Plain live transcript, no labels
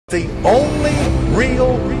The only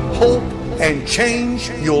real hope and change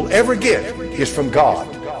you'll ever get is from God.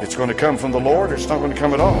 It's going to come from the Lord, or it's not going to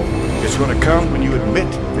come at all. It's going to come when you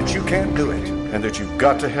admit that you can't do it and that you've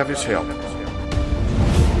got to have His help.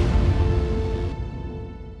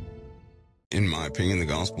 In my opinion, the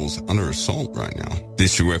gospel's under assault right now.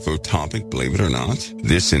 This UFO topic, believe it or not,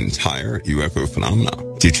 this entire UFO phenomena,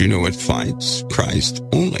 did you know it fights Christ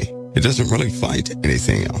only? It doesn't really fight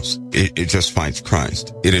anything else. It just fights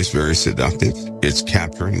Christ. It is very seductive. It's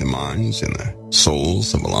capturing the minds and the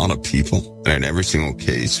souls of a lot of people. And in every single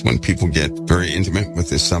case, when people get very intimate with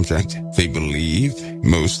this subject, they believe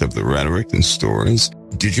most of the rhetoric and stories.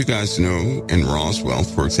 Did you guys know in Roswell,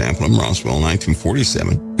 for example, in Roswell,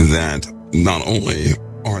 1947, that not only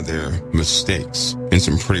are there mistakes and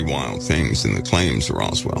some pretty wild things in the claims of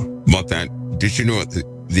Roswell, but that, did you know at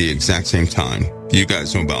the exact same time, you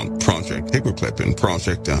guys know about Project Paperclip and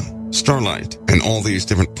Project Starlight and all these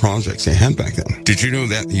different projects they had back then? Did you know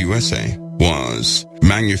that the USA was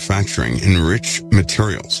manufacturing enriched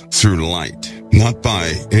materials through light, not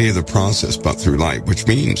by any other process, but through light, which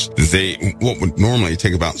means what would normally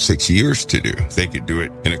take about 6 years to do, they could do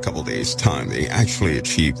it in a couple days' time. They actually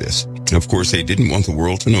achieved this. Of course, they didn't want the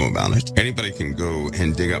world to know about it. Anybody can go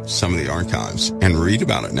and dig up some of the archives and read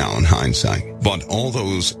about it now in hindsight. But all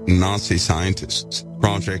those Nazi scientists,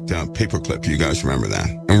 Project Paperclip, you guys remember that?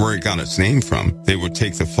 And where it got its name from, they would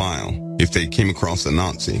take the file. If they came across a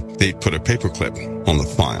Nazi, they'd put a paperclip on the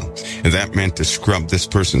file. And that meant to scrub this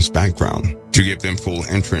person's background to give them full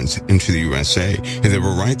entrance into the USA. And they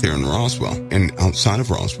were right there in Roswell and outside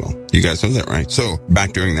of Roswell. You guys know that, right? So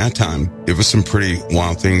back during that time, there was some pretty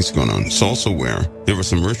wild things going on. It's also where there were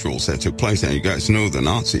some rituals that took place. Now, you guys know the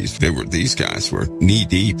Nazis, these guys were knee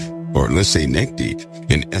deep, or let's say neck deep,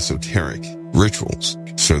 in esoteric rituals.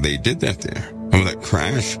 So they did that there. And when that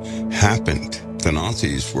crash happened, the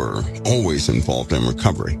Nazis were always involved in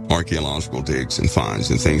recovery, archaeological digs and finds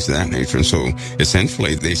and things of that nature. And so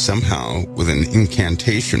essentially they somehow, with an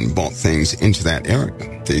incantation, brought things into that area.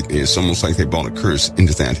 It's almost like they brought a curse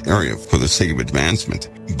into that area for the sake of advancement.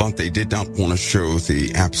 But they did not want to show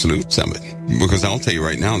the absolutes of it. Because I'll tell you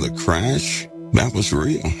right now, the crash, that was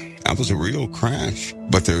real. That was a real crash.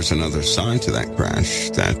 But there's another side to that crash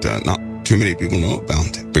that not too many people know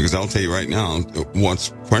about. Because I'll tell you right now,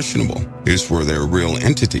 what's questionable is were there real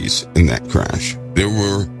entities in that crash. There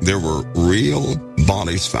were real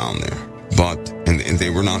bodies found there. But, and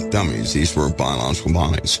they were not dummies. These were biological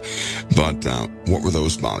bodies. But what were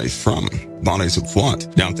those bodies from? Bodies of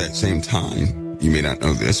what? Now, at that same time, you may not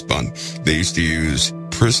know this, but they used to use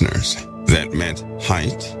prisoners. That meant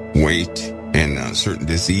height, weight, and certain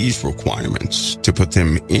disease requirements to put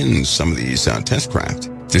them in some of these test craft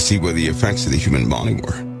to see what the effects of the human body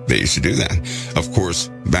were. They used to do that. Of course,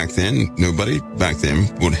 back then, nobody back then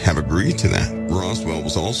would have agreed to that. Roswell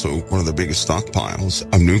was also one of the biggest stockpiles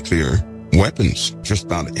of nuclear weapons just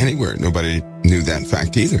about anywhere. Nobody knew that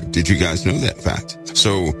fact either. Did you guys know that fact?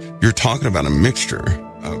 So you're talking about a mixture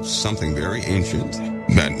of something very ancient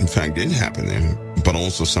that in fact did happen there, but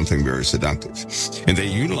also something very seductive. And they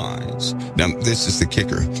utilize, now this is the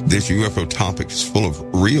kicker, this UFO topic is full of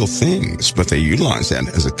real things, but they utilize that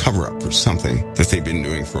as a cover-up for something that they've been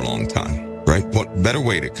doing for a long time. Right? What better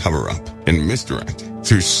way to cover up and misdirect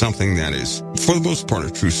through something that is, for the most part,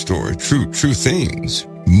 a true story, true things,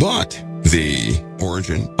 but the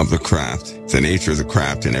origin of the craft, the nature of the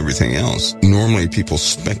craft and everything else, normally people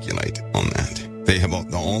speculate on that. They have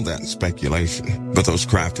all that speculation, but those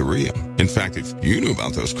craft are real. In fact, if you knew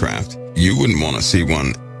about those craft, you wouldn't want to see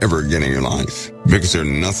one ever again in your life because they're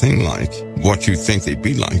nothing like what you think they'd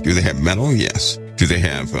be like. Do they have metal? Yes. Do they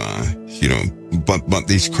have, but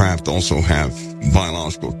these craft also have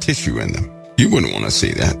biological tissue in them. You wouldn't want to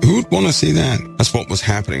see that. Who would want to see that? That's what was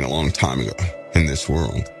happening a long time ago in this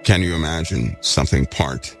world. Can you imagine something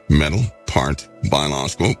part metal, part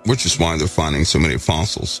biological, which is why they're finding so many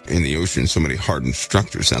fossils in the ocean, so many hardened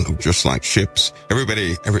structures that look just like ships.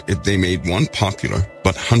 If they made one popular,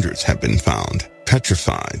 but hundreds have been found.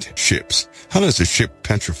 Petrified ships. How does a ship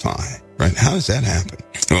petrify? Right? How does that happen?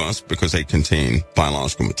 Well, it's because they contain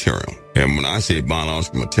biological material. And when I say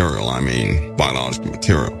biological material, I mean biological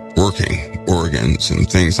material, working organs and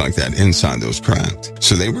things like that inside those craft.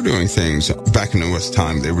 So they were doing things, back in Noah's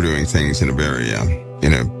time, they were doing things in a very,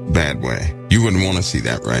 in a bad way. You wouldn't want to see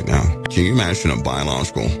that right now. Can you imagine a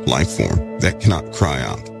biological life form that cannot cry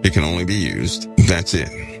out? It can only be used. That's it.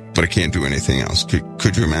 But it can't do anything else.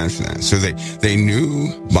 Could you imagine that? So they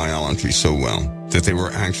knew biology so well that they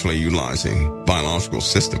were actually utilizing biological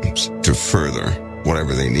systems to further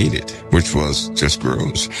whatever they needed, which was just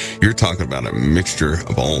gross. You're talking about a mixture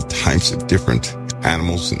of all types of different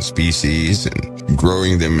animals and species and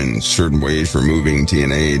growing them in certain ways, removing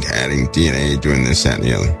DNA, adding DNA, doing this, that, and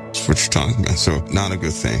the other. That's what you're talking about. So not a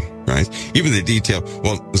good thing, right? Even the detail,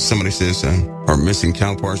 well, somebody says, are missing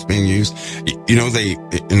cow parts being used? You know,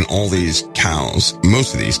 in all these cows,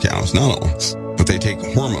 most of these cows, not all, but they take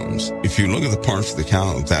hormones. If you look at the parts of the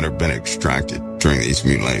cow that have been extracted during these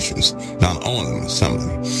mutilations, not all of them, some of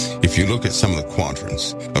them. If you look at some of the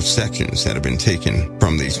quadrants of sections that have been taken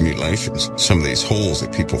from these mutilations, some of these holes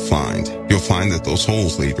that people find, you'll find that those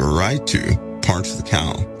holes lead right to parts of the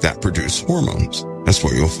cow that produce hormones. That's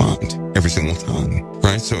what you'll find every single time,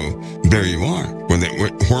 right? So there you are.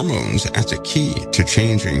 With hormones, that's a key to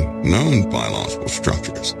changing known biological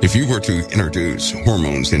structures. If you were to introduce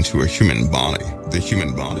hormones into a human body, the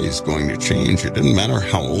human body is going to change. It doesn't matter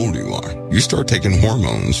how old you are. You start taking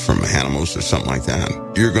hormones from animals or something like that,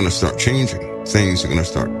 you're going to start changing. Things are going to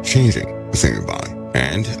start changing within your body.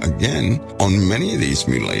 And again, on many of these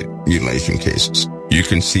mutilation cases, you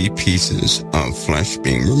can see pieces of flesh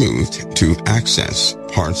being removed to access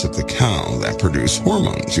parts of the cow that produce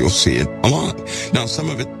hormones. You'll see it a lot. Now, some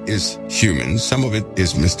of it is human, some of it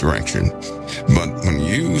is misdirection. But when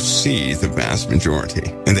you see the vast majority,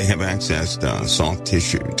 and they have accessed soft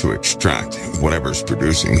tissue to extract whatever's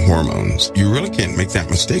producing hormones, you really can't make that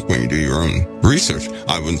mistake when you do your own research.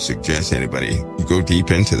 I wouldn't suggest anybody go deep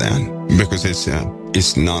into that because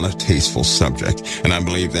it's not a tasteful subject. And I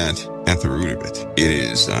believe that at the root of it,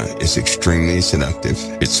 it's extremely seductive.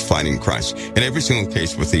 It's fighting Christ. In every single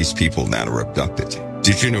case with these people that are abducted,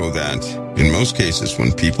 did you know that in most cases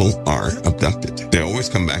when people are abducted, they always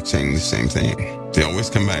come back saying the same thing? They always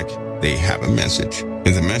come back, they have a message.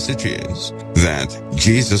 And the message is that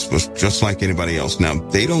Jesus was just like anybody else. Now,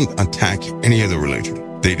 they don't attack any other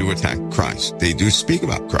religion. They do attack Christ. They do speak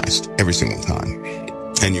about Christ every single time.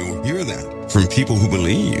 And you'll hear that from people who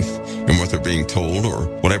believe in what they're being told or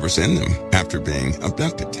whatever's in them after being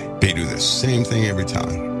abducted. They do the same thing every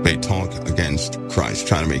time. They talk against Christ,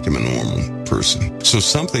 trying to make him a normal person. So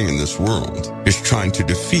something in this world is trying to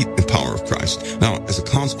defeat the power of Christ. Now, as a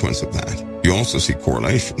consequence of that, you also see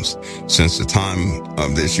correlations. Since the time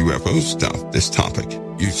of this UFO stuff, this topic,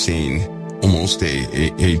 you've seen almost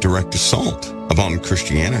a direct assault upon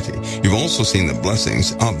Christianity. You've also seen the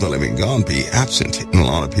blessings of the living God be absent in a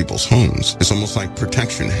lot of people's homes. It's almost like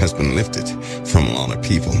protection has been lifted from a lot of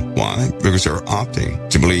people. Why? Because they're opting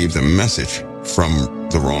to believe the message from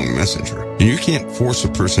the wrong messenger. And you can't force a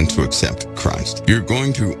person to accept Christ. You're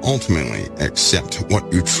going to ultimately accept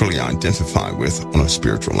what you truly identify with on a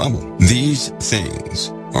spiritual level. These things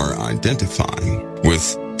are identifying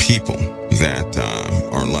with people that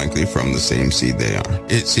are likely from the same seed they are.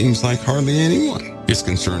 It seems like hardly anyone is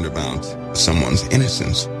concerned about someone's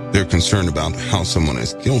innocence. They're concerned about how someone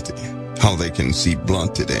is guilty, how they can see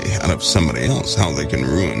blood today out of somebody else, how they can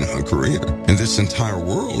ruin a career. And this entire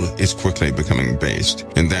world is quickly becoming based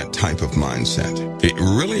in that type of mindset. It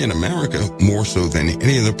really, in America, more so than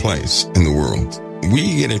any other place in the world,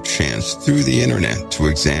 we get a chance through the internet to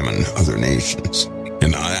examine other nations.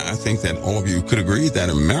 And I think that all of you could agree that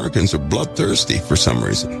Americans are bloodthirsty for some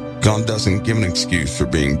reason. God doesn't give an excuse for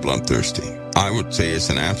being bloodthirsty. I would say it's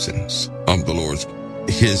an absence of the Lord's,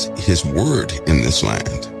 his word in this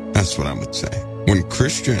land. That's what I would say. When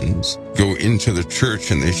Christians go into the church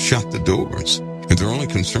and they shut the doors, and they're only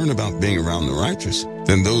concerned about being around the righteous,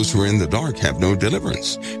 then those who are in the dark have no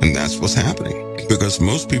deliverance. And that's what's happening. Because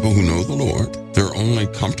most people who know the Lord, they're only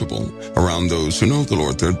comfortable around those who know the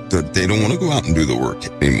Lord. They don't want to go out and do the work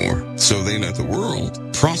anymore. So they let the world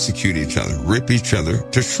prosecute each other, rip each other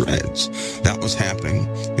to shreds. That was happening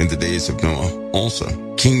in the days of Noah also.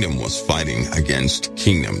 Kingdom was fighting against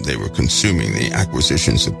kingdom. They were consuming the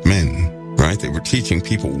acquisitions of men, right? They were teaching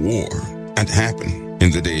people war. That happened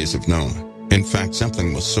in the days of Noah. In fact,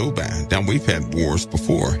 something was so bad. Now, we've had wars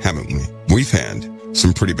before, haven't we? We've had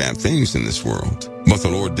some pretty bad things in this world, but the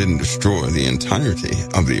Lord didn't destroy the entirety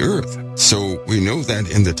of the earth. So we know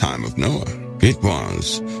that in the time of Noah,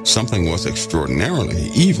 something was extraordinarily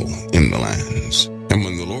evil in the lands. And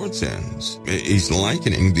when the Lord says he's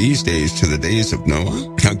likening these days to the days of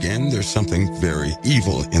Noah, again, there's something very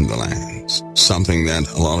evil in the lands, something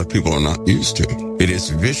that a lot of people are not used to. It is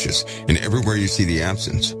vicious, and everywhere you see the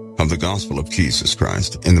absence of the gospel of Jesus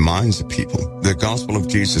Christ in the minds of people. The gospel of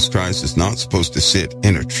Jesus Christ is not supposed to sit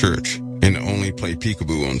in a church and only play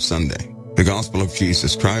peekaboo on Sunday. The gospel of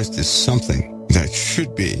Jesus Christ is something that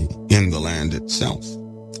should be in the land itself.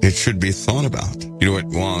 It should be thought about. You know, it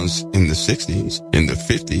was in the 60s, in the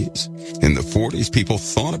 50s, in the 40s, people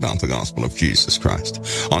thought about the gospel of Jesus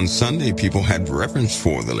Christ. On Sunday, people had reverence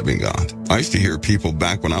for the living God. I used to hear people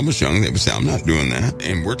back when I was young, they would say, I'm not doing that.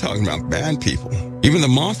 And we're talking about bad people. Even the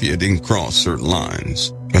mafia didn't cross certain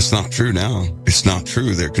lines. That's not true now. It's not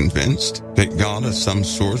true. They're convinced that God is some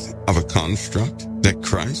sort of a construct, that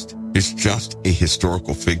Christ is just a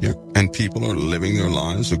historical figure, and people are living their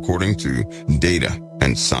lives according to data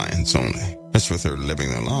and science only. That's what they're living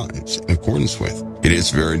their lives in accordance with. It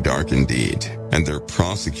is very dark indeed, and they're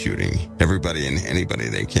prosecuting everybody and anybody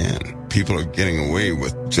they can. People are getting away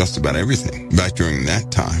with just about everything. Back during that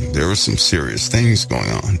time, there were some serious things going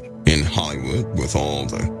on. In Hollywood, with all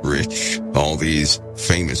the rich, all these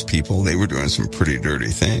famous people, they were doing some pretty dirty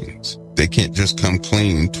things. They can't just come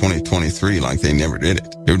clean 2023 like they never did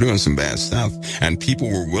it. They were doing some bad stuff, and people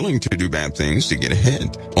were willing to do bad things to get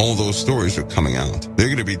ahead. All those stories are coming out. They're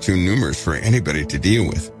going to be too numerous for anybody to deal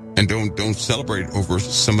with. And don't celebrate over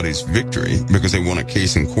somebody's victory because they won a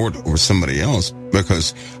case in court over somebody else,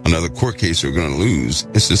 because another court case they're going to lose.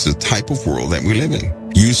 It's just the type of world that we live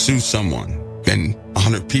in. You sue someone, then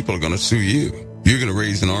 100 people are going to sue you. You're going to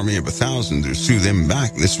raise an army of 1,000 to sue them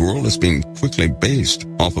back. This world is being quickly based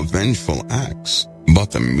off of vengeful acts. But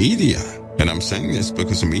the media, and I'm saying this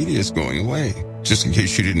because the media is going away. Just in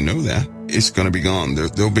case you didn't know that, it's going to be gone.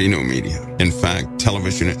 There'll be no media. In fact,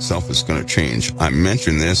 television itself is going to change. I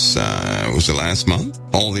mentioned this, was it last month?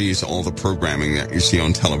 All the programming that you see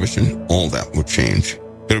on television, all that will change.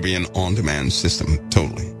 It'll be an on-demand system,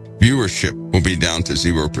 totally. Viewership will be down to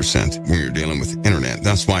 0% when you're dealing with internet.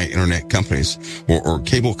 That's why internet companies or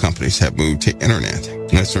cable companies have moved to internet.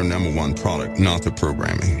 That's their number one product, not the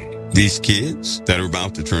programming. These kids that are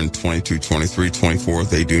about to turn 22, 23, 24,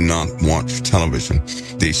 they do not watch television.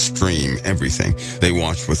 They stream everything. They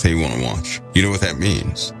watch what they want to watch. You know what that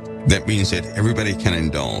means? That means that everybody can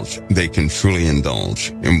indulge. They can truly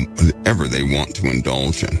indulge in whatever they want to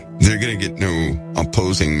indulge in. They're going to get no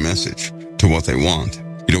opposing message to what they want.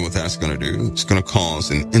 You know what that's going to do? It's going to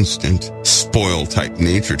cause an instant spoil type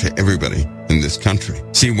nature to everybody in this country.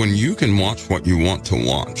 See, when you can watch what you want to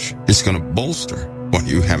watch, it's going to bolster what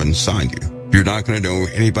you have inside you. You're not going to know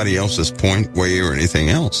anybody else's point, way, or anything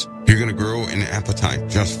else. You're going to grow an appetite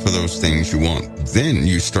just for those things you want. Then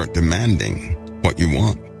you start demanding what you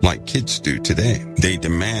want, like kids do today. They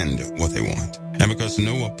demand what they want. And because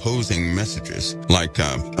no opposing messages, like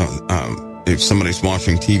if somebody's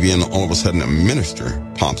watching TV and all of a sudden a minister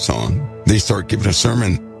pops on, they start giving a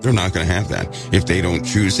sermon, they're not going to have that. If they don't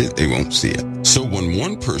choose it, they won't see it. So when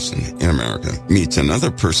one person in America meets another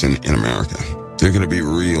person in America, they're going to be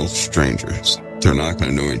real strangers. They're not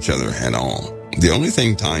going to know each other at all. The only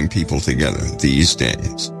thing tying people together these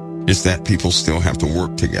days is that people still have to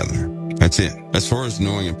work together. That's it. As far as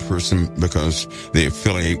knowing a person because they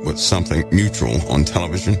affiliate with something neutral on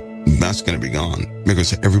television, that's going to be gone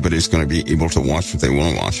because everybody's going to be able to watch what they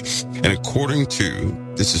want to watch. And according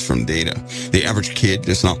to, this is from data, the average kid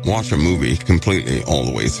does not watch a movie completely all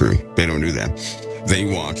the way through. They don't do that. They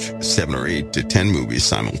watch 7 or 8 to 10 movies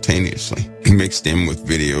simultaneously, mixed in with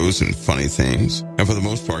videos and funny things. And for the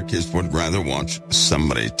most part, kids would rather watch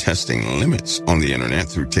somebody testing limits on the internet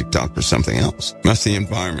through TikTok or something else. That's the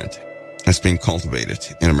environment that's being cultivated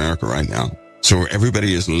in America right now. So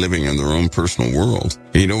everybody is living in their own personal world.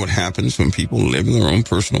 And you know what happens when people live in their own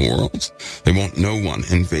personal worlds? They want no one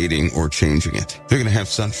invading or changing it. They're going to have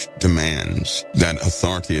such demands that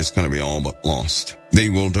authority is going to be all but lost. They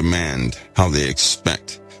will demand how they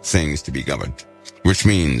expect things to be governed, which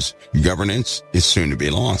means governance is soon to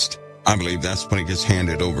be lost. I believe that's when it gets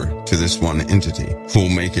handed over to this one entity who will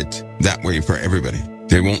make it that way for everybody.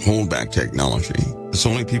 They won't hold back technology. It's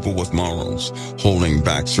only people with morals holding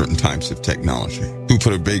back certain types of technology who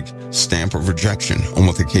put a big stamp of rejection on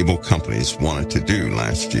what the cable companies wanted to do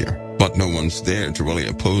last year. But no one's there to really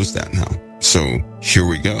oppose that now. So here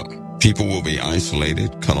we go. People will be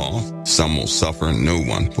isolated, cut off. Some will suffer and no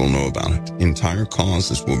one will know about it. Entire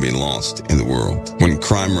causes will be lost in the world. When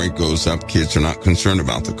crime rate goes up, kids are not concerned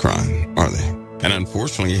about the crime, are they? And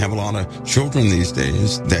unfortunately, you have a lot of children these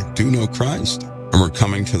days that do know Christ. And we're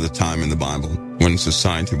coming to the time in the Bible when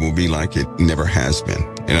society will be like it never has been.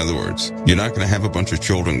 In other words, you're not going to have a bunch of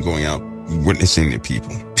children going out witnessing to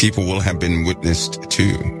people. People will have been witnessed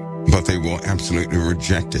to, but they will absolutely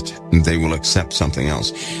reject it. And they will accept something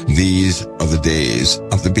else. These are the days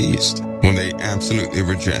of the beast when they absolutely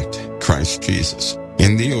reject Christ Jesus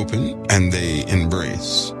in the open, and they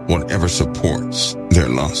embrace whatever supports their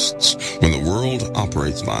lusts. When the world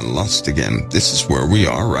operates by lust again, this is where we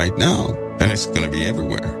are right now. And it's going to be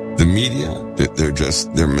everywhere. The media,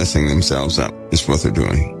 they're messing themselves up. Is what they're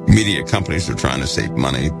doing. Media companies are trying to save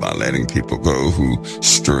money by letting people go who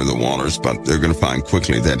stir the waters, but they're going to find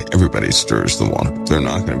quickly that everybody stirs the water. They're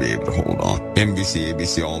not going to be able to hold on. NBC,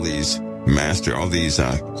 ABC, all these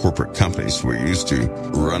corporate companies who are used to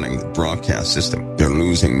running the broadcast system, they're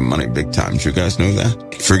losing money big time. Do you guys know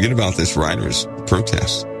that? Forget about this writers'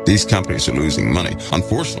 protest. These companies are losing money.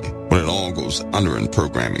 Unfortunately, when it all goes under and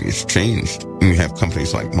programming is changed, and you have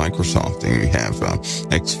companies like Microsoft and you have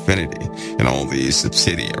Xfinity and all these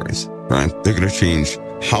subsidiaries, right? They're going to change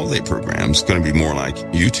how they program. It's going to be more like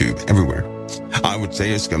YouTube everywhere. I would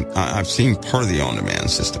say I've seen part of the on-demand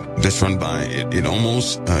system that's run by it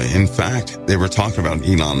almost, in fact, they were talking about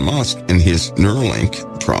Elon Musk and his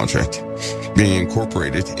Neuralink project being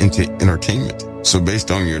incorporated into entertainment. So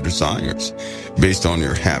based on your desires, based on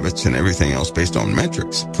your habits and everything else, based on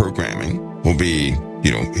metrics, programming will be,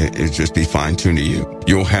 it'll just be fine-tuned to you.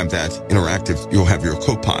 You'll have that you'll have your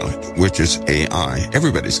co-pilot, which is AI.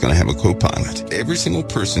 Everybody's going to have a co-pilot. Every single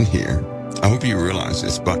person here, I hope you realize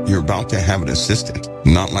this, but you're about to have an assistant,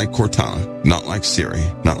 not like Cortana, not like Siri,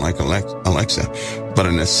 not like Alexa, but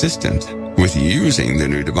an assistant with using the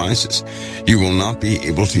new devices. You will not be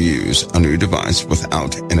able to use a new device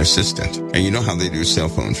without an assistant. And you know how they do cell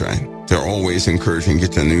phones, right? They're always encouraging,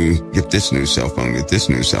 get this new cell phone, get this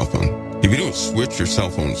new cell phone. If you don't switch your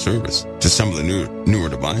cell phone service to some of the newer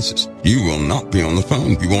devices, you will not be on the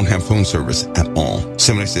phone. You won't have phone service at all.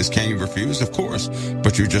 Somebody says, can you refuse? Of course,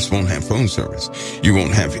 but you just won't have phone service. You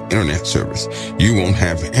won't have internet service. You won't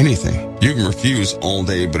have anything. You can refuse all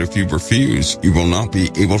day, but if you refuse, you will not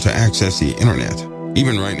be able to access the internet.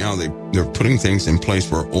 Even right now, they're putting things in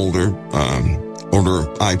place where older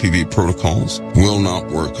IPv protocols will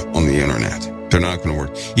not work on the internet. They're not going to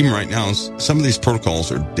work. Even right now, some of these protocols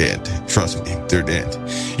are dead. Trust me, they're dead.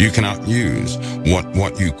 You cannot use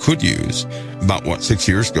what you could use about 6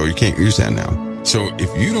 years ago. You can't use that now. So if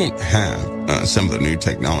you don't have some of the new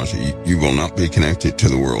technology, you will not be connected to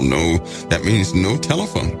the world. No, that means no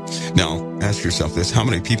telephone. Now, ask yourself this: how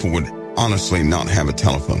many people would honestly not have a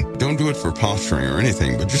telephone? Don't do it for posturing or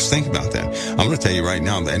anything, but just think about that. I'm going to tell you right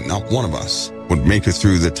now that not one of us would make it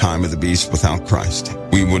through the time of the beast without Christ.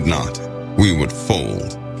 We would not. We would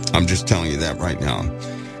fold. I'm just telling you that right now.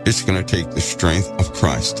 It's going to take the strength of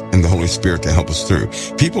Christ and the Holy Spirit to help us through.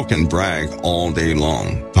 People can brag all day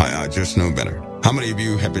long. I just know better. How many of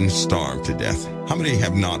you have been starved to death? How many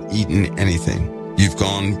have not eaten anything? You've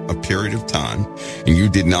gone a period of time and you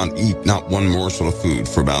did not eat not one morsel of food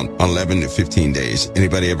for about 11 to 15 days.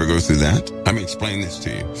 Anybody ever go through that? Let me explain this to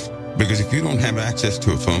you. Because if you don't have access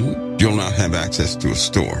to a phone, you'll not have access to a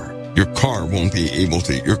store. Your car won't be able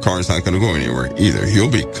to, your car's not going to go anywhere either. You'll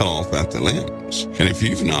be cut off at the limbs. And if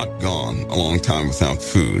you've not gone a long time without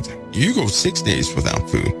food, you go 6 days without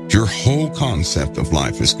food, your whole concept of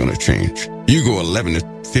life is going to change. You go 11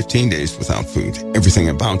 to 15 days without food, everything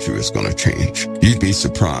about you is going to change. You'd be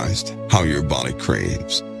surprised how your body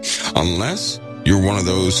craves. Unless you're one of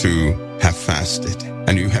those who have fasted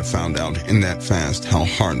and you have found out in that fast how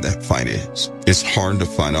hard that fight is. It's hard to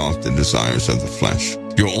fight off the desires of the flesh.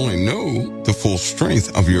 You'll only know the full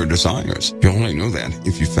strength of your desires. You'll only know that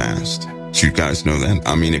if you fast. So you guys know that?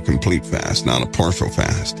 I mean a complete fast, not a partial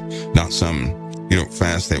fast. Not some,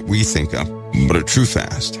 fast that we think of, but a true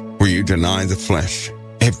fast where you deny the flesh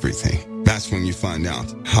everything. That's when you find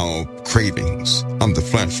out how cravings of the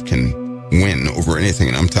flesh can win over anything.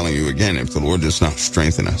 And I'm telling you again, if the Lord does not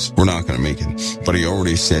strengthen us, we're not going to make it. But he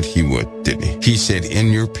already said he would, didn't he? He said,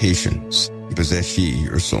 in your patience, possess ye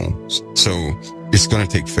your souls. So it's going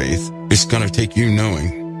to take faith. It's going to take you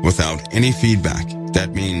knowing without any feedback.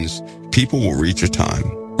 That means people will reach a time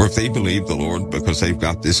where if they believe the Lord because they've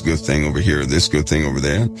got this good thing over here, this good thing over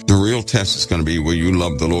there, the real test is going to be will you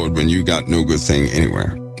love the Lord when you got no good thing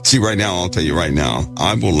anywhere? See, right now, I'll tell you right now,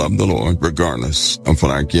 I will love the Lord regardless of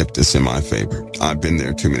what our gift is in my favor. I've been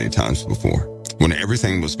there too many times before. When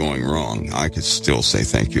everything was going wrong, I could still say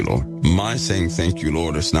thank you, Lord. My saying thank you,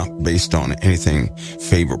 Lord, is not based on anything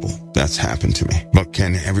favorable that's happened to me. But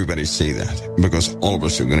can everybody say that? Because all of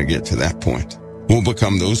us are going to get to that point. We'll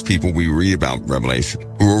become those people we read about Revelation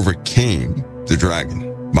who overcame the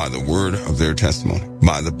dragon by the word of their testimony,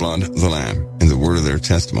 by the blood of the Lamb and the word of their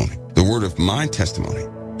testimony. The word of my testimony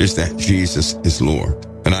is that Jesus is Lord.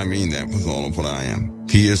 And I mean that with all of what I am.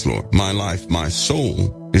 He is Lord. My life, my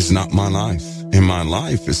soul is not my life. And my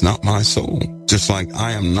life is not my soul. Just like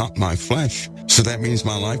I am not my flesh. So that means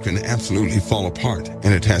my life can absolutely fall apart.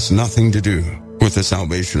 And it has nothing to do with the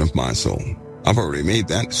salvation of my soul. I've already made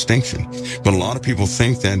that distinction. But a lot of people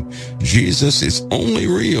think that Jesus is only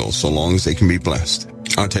real so long as they can be blessed.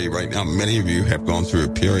 I'll tell you right now, many of you have gone through a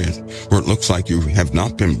period where it looks like you have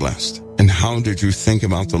not been blessed. And how did you think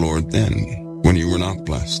about the Lord then when you were not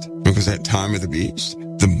blessed? Because at time of the beast,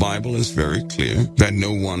 the Bible is very clear that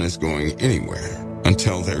no one is going anywhere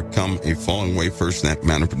until there come a falling away first and that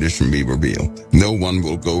man of perdition be revealed. No one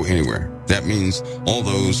will go anywhere. That means all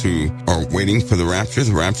those who are waiting for the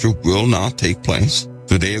rapture will not take place.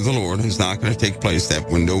 The day of the Lord is not going to take place. That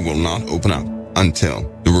window will not open up until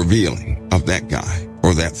the revealing of that guy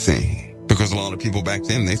or that thing. Because a lot of people back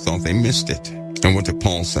then, they thought they missed it. And what did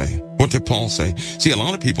Paul say? What did Paul say? See, a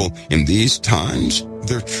lot of people in these times,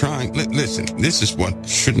 they're trying. Listen, this is what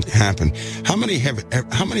shouldn't happen. How many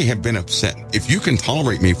have been upset? If you can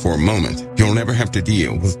tolerate me for a moment, you'll never have to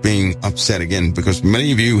deal with being upset again, because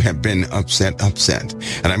many of you have been upset.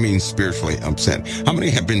 And I mean spiritually upset. How many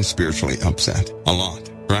have been spiritually upset? A lot,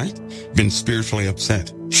 right? Been spiritually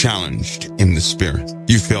upset, challenged in the spirit.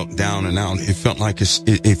 You felt down and out. It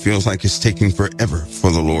feels like it's taking forever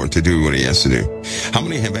for the Lord to do what he has to do. How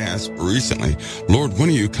many have asked recently, Lord, when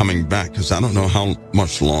are you coming back? Because I don't know how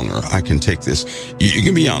much longer I can take this. You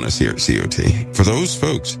can be honest here at COT. For those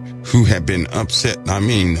folks who have been upset, I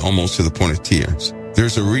mean almost to the point of tears,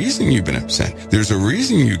 there's a reason you've been upset. There's a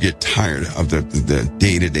reason you get tired of the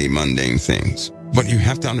day-to-day mundane things. But you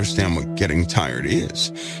have to understand what getting tired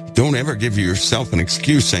is. Don't ever give yourself an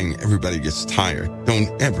excuse saying everybody gets tired.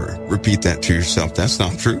 Don't ever repeat that to yourself. That's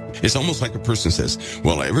not true. It's almost like a person says,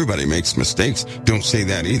 well, everybody makes mistakes. Don't say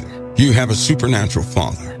that either. You have a supernatural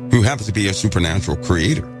Father who happens to be a supernatural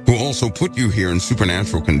creator, who also put you here in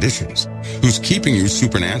supernatural conditions, who's keeping you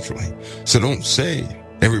supernaturally. So don't say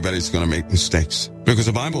everybody's going to make mistakes, because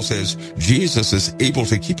the Bible says Jesus is able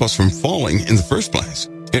to keep us from falling in the first place.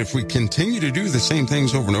 And if we continue to do the same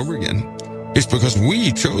things over and over again, it's because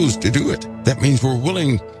we chose to do it. That means we're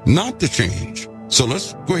willing not to change. So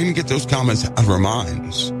let's go ahead and get those comments out of our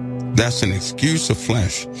minds. That's an excuse of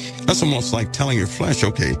flesh. That's almost like telling your flesh,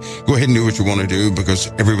 okay, go ahead and do what you want to do because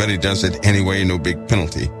everybody does it anyway, no big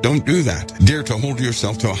penalty. Don't do that. Dare to hold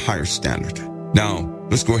yourself to a higher standard. Now,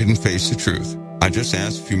 let's go ahead and face the truth. I just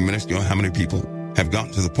asked a few minutes ago how many people have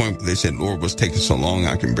gotten to the point where they said, Lord, what's taking so long?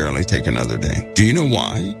 I can barely take another day. Do you know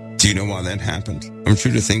why? Do you know why that happened? I want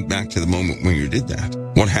you to think back to the moment when you did that.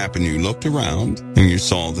 What happened? You looked around and you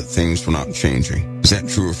saw that things were not changing. Is that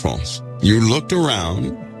true or false? You looked around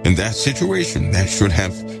and that situation that should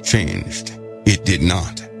have changed, it did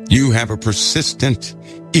not. You have a persistent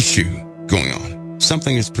issue going on.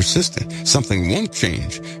 Something is persistent. Something won't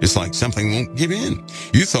change. It's like something won't give in.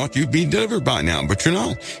 You thought you'd be delivered by now, but you're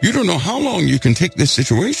not. You don't know how long you can take this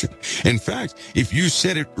situation. In fact, if you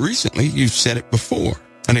said it recently, you've said it before.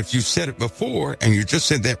 And if you said it before and you just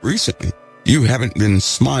said that recently, you haven't been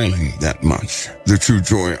smiling that much. The true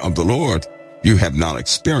joy of the Lord, you have not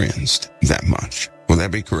experienced that much. Will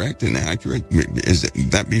that be correct and accurate?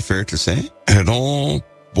 That be fair to say? It all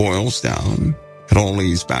boils down. It all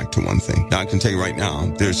leads back to one thing. Now, I can tell you right now,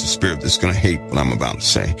 there's a spirit that's going to hate what I'm about to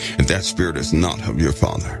say, and that spirit is not of your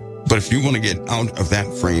Father. But if you want to get out of that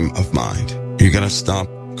frame of mind, you got to stop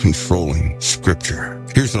controlling Scripture.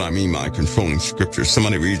 Here's what I mean by controlling Scripture.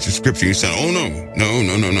 Somebody reads the Scripture, you say, oh, no.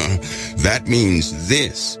 That means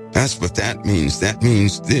this. That's what that means. That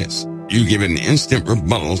means this. You give an instant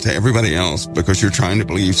rebuttal to everybody else because you're trying to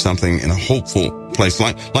believe something in a hopeful place,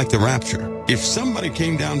 like the rapture. If somebody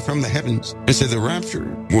came down from the heavens and said the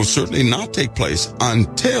rapture will certainly not take place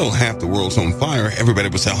until half the world's on fire, everybody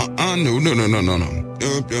would say, no.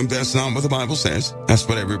 That's not what the Bible says. That's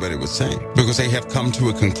what everybody would say, because they have come to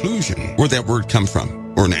a conclusion. Where'd that word come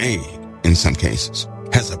from? Or an A, in some cases,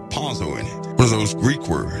 has a pauso in it. One of those Greek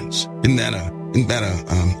words. Isn't that I'm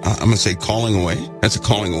going to say calling away? That's a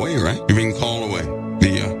calling away, right? You're being called away.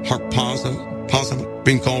 The pauso,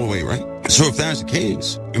 being called away, right? So if that's the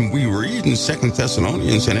case, and we read in 2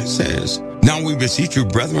 Thessalonians, and it says, now we beseech you,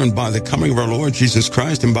 brethren, by the coming of our Lord Jesus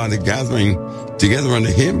Christ, and by the gathering together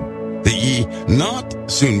unto him, that ye not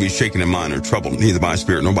soon be shaken in mind or troubled, neither by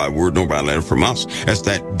spirit, nor by word, nor by letter from us, as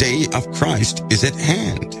that day of Christ is at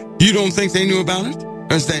hand. You don't think they knew about it?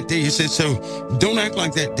 As that day, he said, so don't act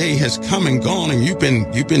like that day has come and gone and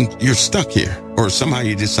you're stuck here, or somehow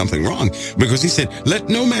you did something wrong, because he said, let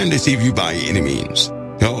no man deceive you by any means.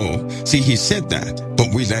 Oh, see, he said that,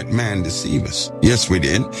 but we let man deceive us. Yes, we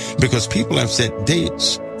did, because people have set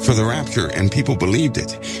dates for the rapture and people believed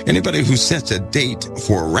it. Anybody who sets a date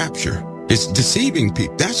for a rapture is deceiving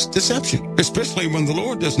people. That's deception, especially when the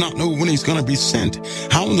Lord does not know when he's going to be sent.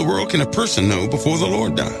 How in the world can a person know before the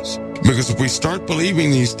Lord does? Because if we start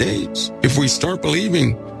believing these dates,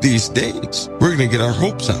 we're going to get our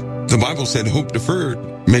hopes up. The Bible said hope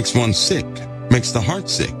deferred makes one sick, makes the heart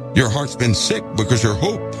sick. Your heart's been sick because your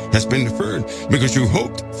hope has been deferred, because you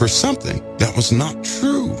hoped for something that was not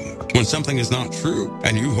true. When something is not true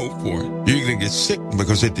and you hope for it, you're going to get sick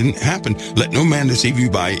because it didn't happen. Let no man deceive you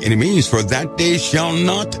by any means, for that day shall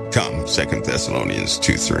not come. 2 Thessalonians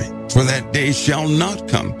 2:3. For that day shall not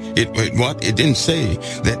come. It didn't say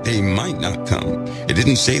that day might not come. It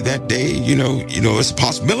didn't say that day, it's a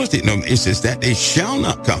possibility. No, it says that day shall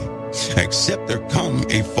not come, except there come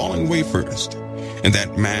a falling away first, and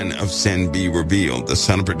that man of sin be revealed, the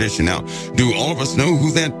son of perdition. Now, do all of us know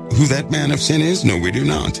who that man of sin is? No, we do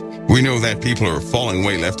not. We know that people are falling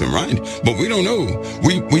away left and right, but we don't know.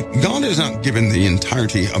 God has not given the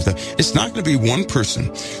entirety of it's not going to be one person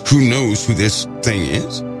who knows who this thing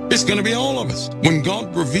is. It's going to be all of us. When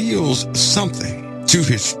God reveals something to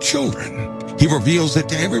his children, he reveals it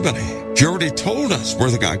to everybody. He already told us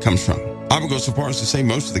where the guy comes from. I would go so far as to say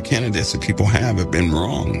most of the candidates that people have been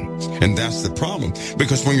wrong. And that's the problem.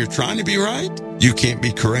 Because when you're trying to be right, you can't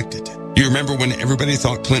be corrected. You remember when everybody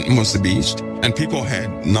thought Clinton was the beast? And people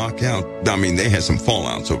had they had some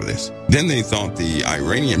fallouts over this. Then they thought the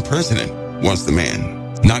Iranian president was the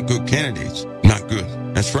man. Not good candidates. Not good.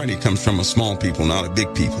 That's right. He comes from a small people, not a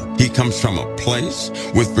big people. He comes from a place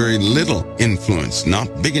with very little influence,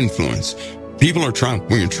 not big influence. People are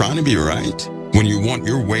when you're trying to be right, when you want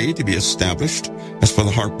your way to be established, that's where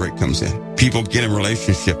the heartbreak comes in. People get in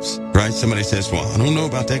relationships, right? Somebody says, well, I don't know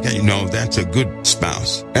about that guy. That's a good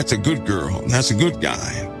spouse. That's a good girl. That's a good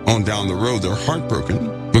guy. On down the road, they're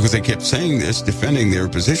heartbroken because they kept saying this, defending their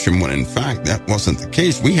position, when in fact that wasn't the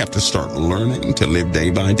case. We have to start learning to live day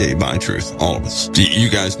by truth, all of us. You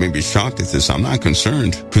guys may be shocked at this. I'm not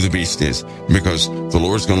concerned who the beast is, because the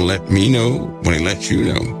Lord's going to let me know when he lets you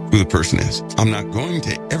know who the person is. I'm not going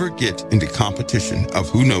to ever get into competition of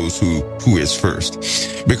who knows who is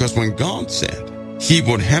first, because when God said he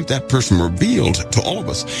would have that person revealed to all of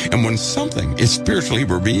us, and when something is spiritually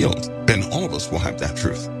revealed, then all of us will have that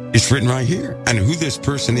truth. It's written right here. And who this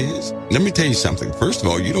person is, let me tell you something. First of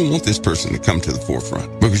all, you don't want this person to come to the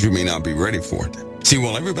forefront because you may not be ready for it. See,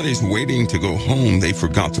 while everybody's waiting to go home, they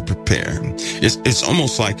forgot to prepare. It's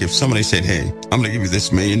almost like if somebody said, hey, I'm going to give you this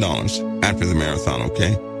 $1 million after the marathon,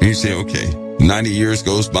 okay? And you say, okay. 90 years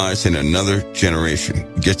goes by, and another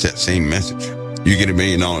generation gets that same message. You get $1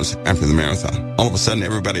 million after the marathon. All of a sudden,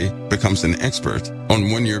 everybody becomes an expert on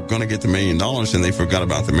when you're going to get the $1 million, and they forgot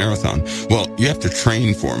about the marathon. Well, you have to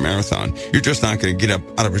train for a marathon. You're just not going to get up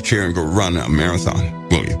out of a chair and go run a marathon,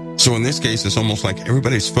 will you? So in this case, it's almost like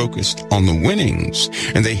everybody's focused on the winnings,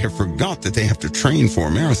 and they have forgot that they have to train for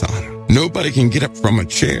a marathon. Nobody can get up from a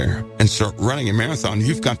chair and start running a marathon.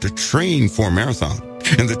 You've got to train for a marathon.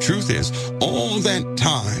 And the truth is, all that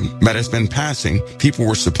time that has been passing, people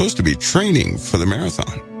were supposed to be training for the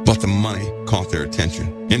marathon, but the money caught their attention.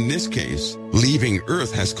 In this case, leaving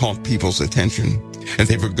Earth has caught people's attention, and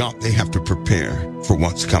they forgot they have to prepare for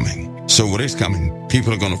what's coming. So what is coming?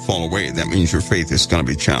 People are going to fall away. That means your faith is going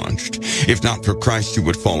to be challenged. If not for Christ, you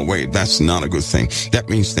would fall away. That's not a good thing. That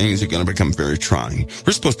means things are going to become very trying.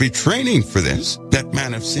 We're supposed to be training for this. That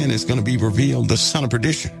man of sin is going to be revealed, the son of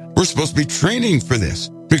perdition. We're supposed to be training for this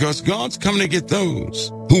because God's coming to get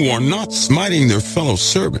those who are not smiting their fellow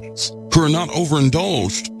servants, who are not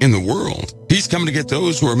overindulged in the world. He's coming to get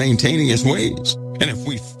those who are maintaining his ways. And if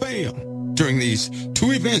we fail during these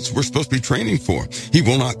two events we're supposed to be training for, he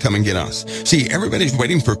will not come and get us. See, everybody's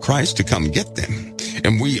waiting for Christ to come get them.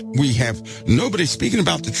 And we have nobody speaking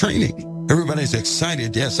about the training. Everybody's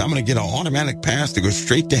excited. Yes, I'm going to get an automatic pass to go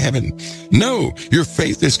straight to heaven. No, your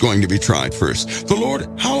faith is going to be tried first. The Lord,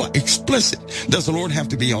 how explicit does the Lord have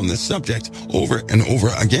to be on this subject over and over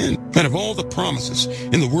again? And of all the promises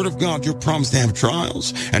in the Word of God, you're promised to have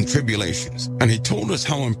trials and tribulations. And he told us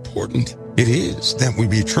how important it is that we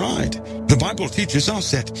be tried. The Bible teaches us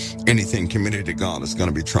that anything committed to God is going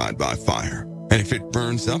to be tried by fire. And if it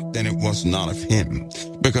burns up, then it was not of him.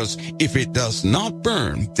 Because if it does not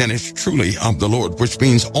burn, then it's truly of the Lord, which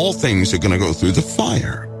means all things are going to go through the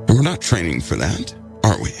fire. And we're not training for that,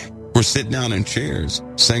 are we? We're sitting down in chairs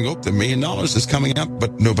saying, oh, the $1 million is coming up,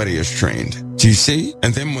 but nobody is trained. Do you see?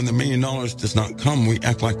 And then when the $1 million does not come, we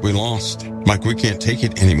act like we lost, like we can't take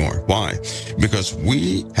it anymore. Why? Because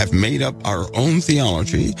we have made up our own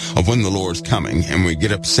theology of when the Lord's coming, and we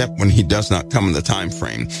get upset when he does not come in the time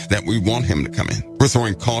frame that we want him to come in. We're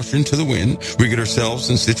throwing caution to the wind. We get ourselves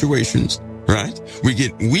in situations, right? We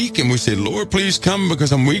get weak and we say, Lord, please come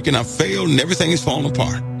because I'm weak and I've failed and everything is falling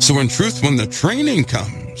apart. So in truth, when the training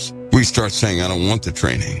comes, we start saying, I don't want the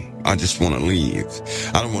training. I just want to leave.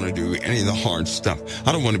 I don't want to do any of the hard stuff.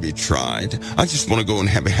 I don't want to be tried. I just want to go and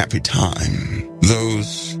have a happy time.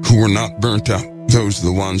 Those who were not burnt up Those are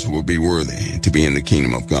the ones who will be worthy to be in the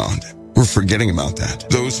kingdom of God. We're forgetting about that.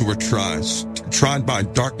 Those who were tried by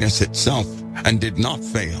darkness itself and did not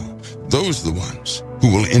fail. Those are the ones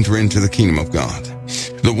who will enter into the kingdom of God.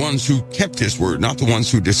 The ones who kept his word, not the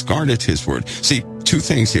ones who discarded his word. See, two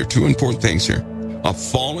important things here. A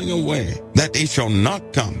falling away, that day shall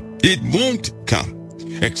not come. It won't come,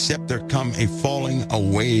 except there come a falling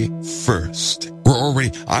away first.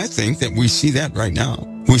 I think that we see that right now.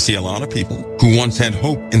 We see a lot of people who once had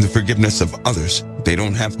hope in the forgiveness of others. They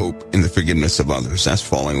don't have hope in the forgiveness of others. That's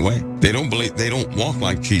falling away. They don't walk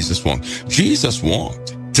like Jesus walked. Jesus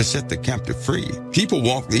walked to set the captive free. People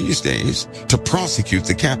walk these days to prosecute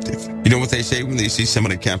the captive. You know what they say when they see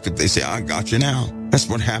somebody captive? They say, I got you now. That's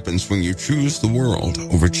what happens when you choose the world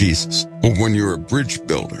over Jesus. Or when you're a bridge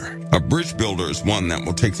builder. A bridge builder is one that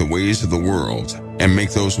will take the ways of the world and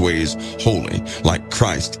make those ways holy, like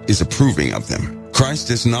Christ is approving of them. Christ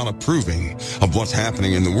is not approving of what's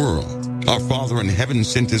happening in the world. Our Father in heaven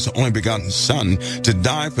sent his only begotten Son to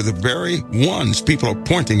die for the very ones people are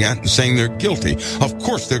pointing at and saying they're guilty. Of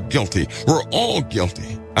course they're guilty. We're all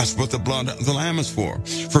guilty. That's what the blood of the Lamb is for.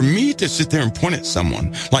 For me to sit there and point at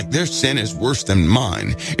someone like their sin is worse than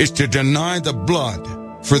mine is to deny the blood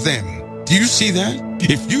for them. Do you see that?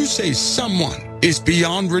 If you say someone is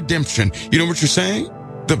beyond redemption, you know what you're saying?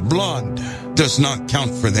 The blood does not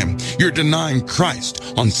count for them. You're denying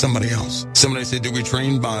Christ on somebody else. Somebody said, do we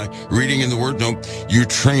train by reading in the Word? No, you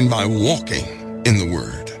train by walking in the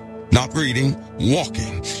Word. Not reading,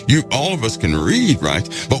 walking. All of us can read, right?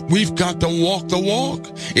 But we've got to walk the walk.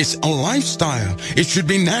 It's a lifestyle. It should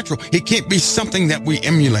be natural. It can't be something that we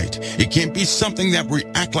emulate. It can't be something that we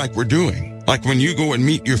act like we're doing. Like when you go and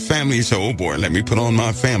meet your family, you say, oh boy, let me put on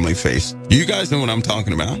my family face. You guys know what I'm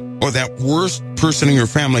talking about. Or that worst person in your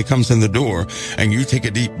family comes in the door and you take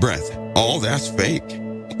a deep breath. Oh, that's fake.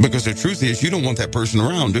 Because the truth is, you don't want that person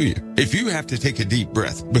around, do you? If you have to take a deep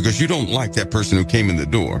breath because you don't like that person who came in the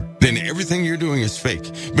door, then everything you're doing is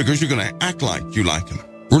fake because you're going to act like you like them.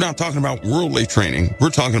 We're not talking about worldly training. We're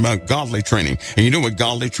talking about godly training. And you know what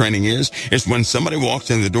godly training is? It's when somebody walks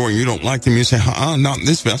in the door and you don't like them, you say, not in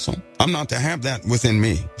this vessel. I'm not to have that within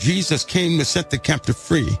me. Jesus came to set the captive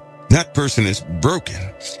free. That person is broken.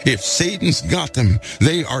 If Satan's got them,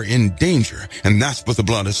 they are in danger. And that's what the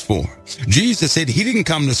blood is for. Jesus said he didn't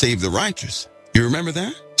come to save the righteous. You remember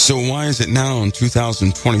that? So why is it now in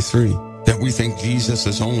 2023 that we think Jesus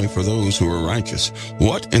is only for those who are righteous?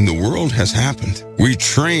 What in the world has happened? We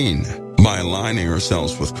train by aligning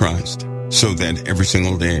ourselves with Christ so that every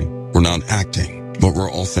single day we're not acting, but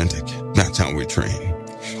we're authentic. That's how we train.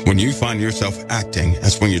 When you find yourself acting,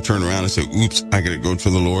 that's when you turn around and say, oops, I got to go to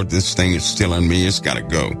the Lord. This thing is still in me. It's got to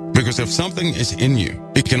go. Because if something is in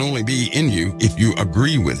you, it can only be in you if you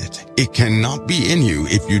agree with it. It cannot be in you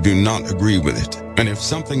if you do not agree with it. And if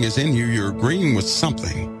something is in you, you're agreeing with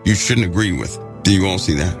something you shouldn't agree with. Do you all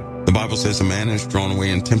see that? The Bible says a man is drawn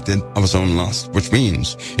away and tempted of his own lust, which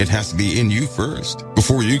means it has to be in you first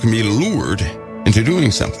before you can be lured into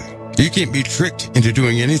doing something. You can't be tricked into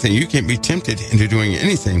doing anything. You can't be tempted into doing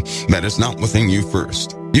anything that is not within you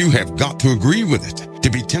first. You have got to agree with it to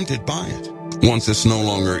be tempted by it. Once it's no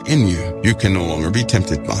longer in you, you can no longer be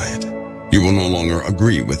tempted by it. You will no longer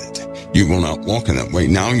agree with it. You will not walk in that way.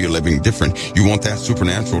 Now you're living different. You want that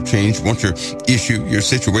supernatural change. You want your issue, your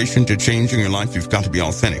situation to change in your life. You've got to be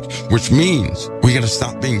authentic, which means we got to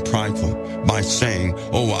stop being prideful by saying,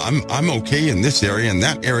 oh, I'm okay in this area and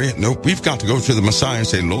that area. Nope. We've got to go to the Messiah and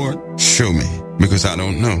say, Lord, show me, because I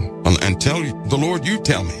don't know. And tell the Lord, you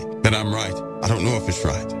tell me that I'm right. I don't know if it's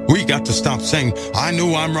right. We got to stop saying, I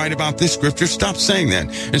know I'm right about this scripture. Stop saying that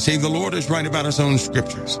and say the Lord is right about his own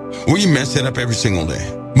scriptures. We mess it up every single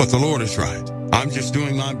day, but the Lord is right. I'm just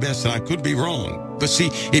doing my best and I could be wrong. But see,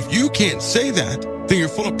 if you can't say that, then you're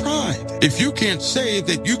full of pride. If you can't say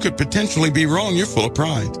that you could potentially be wrong, you're full of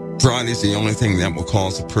pride. Pride is the only thing that will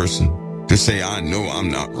cause a person to say, I know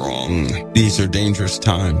I'm not wrong. These are dangerous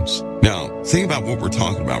times. Now, think about what we're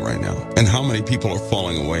talking about right now and how many people are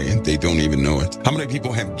falling away and they don't even know it. How many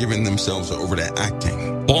people have given themselves over to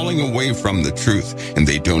acting, falling away from the truth, and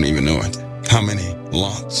they don't even know it? How many?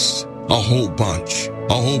 Lots. A whole bunch.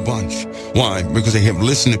 A whole bunch. Why? Because they have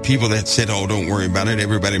listened to people that said, oh, don't worry about it.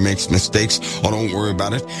 Everybody makes mistakes. Oh, don't worry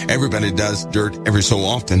about it. Everybody does dirt every so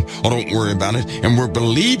often. Oh, don't worry about it. And we're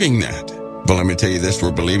believing that. But let me tell you this,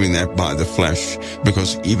 we're believing that by the flesh,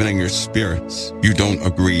 because even in your spirits, you don't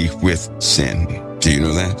agree with sin. Do you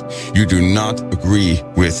know that? You do not agree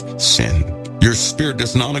with sin. Your spirit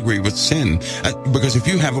does not agree with sin, because if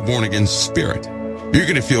you have a born-again spirit, you're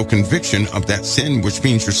going to feel conviction of that sin, which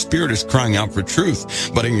means your spirit is crying out for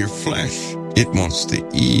truth. But in your flesh, it wants the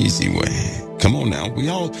easy way. Come on now.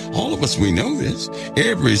 All of us, we know this.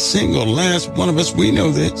 Every single last one of us, we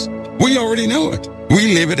know this. We already know it.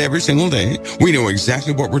 We live it every single day. We know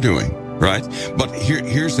exactly what we're doing, right? But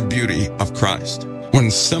here's the beauty of Christ. When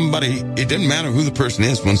somebody, it doesn't matter who the person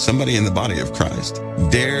is, when somebody in the body of Christ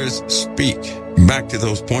dares speak back to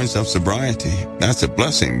those points of sobriety, that's a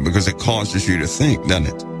blessing because it causes you to think, doesn't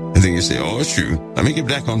it? And then you say, oh, shoot, let me get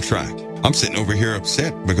back on track. I'm sitting over here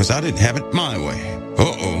upset because I didn't have it my way.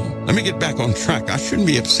 Let me get back on track. I shouldn't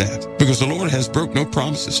be upset because the Lord has broke no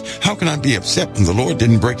promises. How can I be upset when the Lord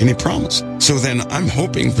didn't break any promise? So then I'm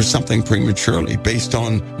hoping for something prematurely based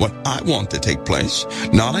on what I want to take place,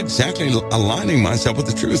 not exactly aligning myself with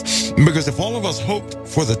the truth. Because if all of us hoped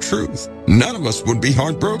for the truth, none of us would be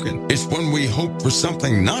heartbroken. It's when we hope for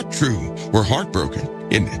something not true, we're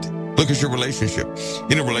heartbroken, isn't it? Look at your relationship.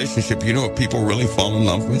 In a relationship, you know what people really fall in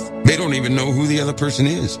love with? They don't even know who the other person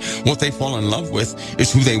is. What they fall in love with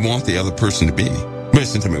is who they want the other person to be.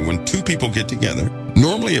 Listen to me, when two people get together,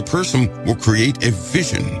 normally a person will create a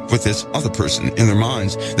vision with this other person in their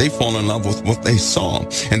minds. They fall in love with what they saw.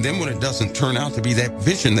 And then when it doesn't turn out to be that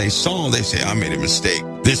vision they saw, they say, I made a mistake.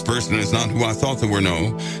 This person is not who I thought they were.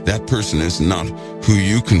 No, that person is not who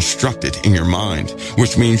you constructed in your mind,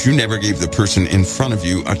 which means you never gave the person in front of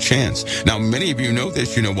you a chance. Now, many of you know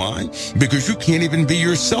this. You know why? Because you can't even be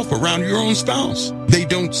yourself around your own spouse. They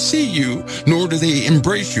don't see you, nor do they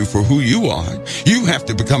embrace you for who you are. You have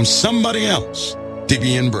to become somebody else to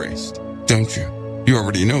be embraced, don't you? You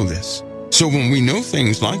already know this. So when we know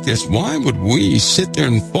things like this, why would we sit there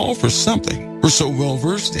and fall for something we're so well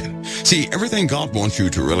versed in? See, everything God wants you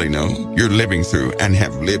to really know, you're living through and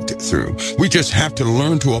have lived through. We just have to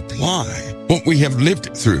learn to apply what we have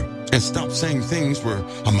lived through and stop saying things were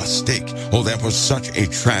a mistake. Oh, that was such a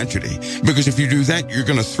tragedy. Because if you do that, you're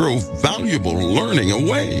going to throw valuable learning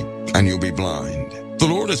away and you'll be blind. The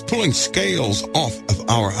Lord is pulling scales off of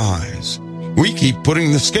our eyes. We keep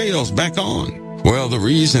putting the scales back on. Well, the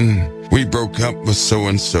reason we broke up with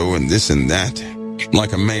so-and-so and this and that,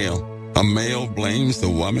 like a male blames the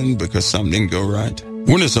woman because something didn't go right.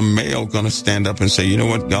 When is a male going to stand up and say, you know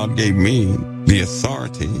what, God gave me the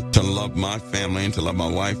authority to love my family and to love my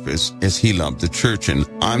wife as he loved the church, and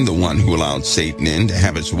I'm the one who allowed Satan in to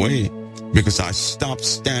have his way because I stopped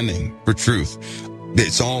standing for truth.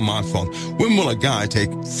 It's all my fault. When will a guy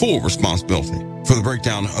take full responsibility for the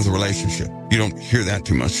breakdown of the relationship? You don't hear that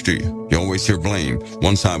too much, do you? You always hear blame.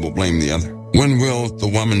 One side will blame the other. When will the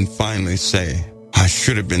woman finally say, I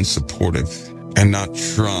should have been supportive and not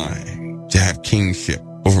try to have kingship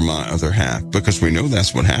over my other half? Because we know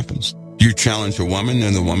that's what happens. You challenge a woman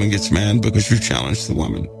and the woman gets mad because you challenge the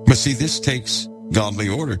woman. But see, this takes godly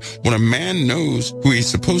order. When a man knows who he's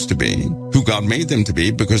supposed to be, who God made them to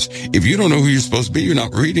be, because if you don't know who you're supposed to be, you're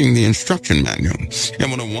not reading the instruction manual.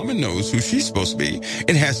 And when a woman knows who she's supposed to be,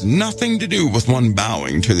 it has nothing to do with one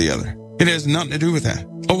bowing to the other. It has nothing to do with that.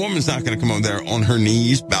 A woman's not going to come over there on her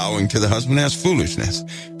knees bowing to the husband. That's foolishness.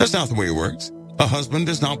 That's not the way it works. A husband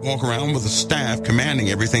does not walk around with a staff commanding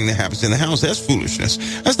everything that happens in the house. That's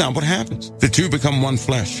foolishness. That's not what happens. The two become one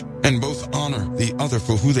flesh and both honor the other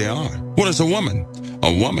for who they are. What is a woman?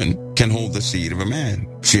 A woman can hold the seed of a man.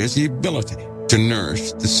 She has the ability to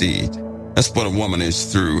nourish the seed. That's what a woman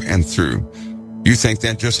is through and through. You think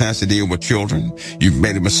that just has to deal with children? You've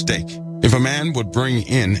made a mistake. If a man would bring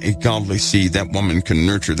in a godly seed, that woman can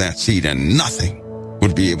nurture that seed and nothing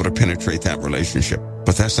would be able to penetrate that relationship.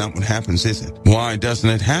 But that's not what happens, is it? Why doesn't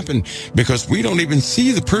it happen? Because we don't even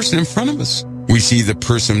see the person in front of us. We see the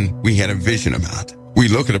person we had a vision about. We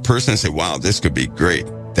look at a person and say, wow, this could be great.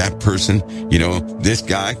 That person, you know, this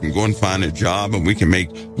guy can go and find a job and we can make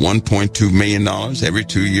 $1.2 million every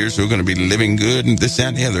 2 years. We're going to be living good and this, that,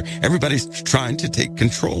 and the other. Everybody's trying to take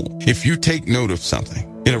control. If you take note of something,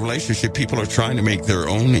 in a relationship, people are trying to make their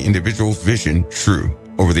own individual vision true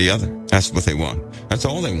over the other. That's what they want. That's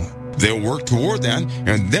all they want. They'll work toward that,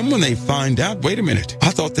 and then when they find out, wait a minute,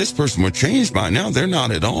 I thought this person would change by now. They're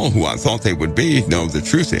not at all who I thought they would be. No, the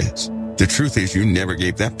truth is you never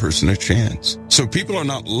gave that person a chance. So people are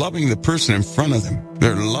not loving the person in front of them.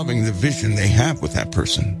 They're loving the vision they have with that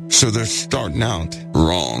person. So they're starting out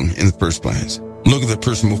wrong in the first place. Look at the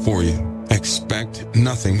person before you. Expect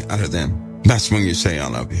nothing out of them. That's when you say, I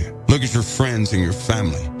love you. Look at your friends and your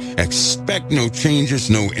family. Expect no changes,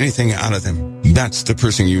 no anything out of them. That's the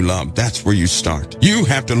person you love. That's where you start. You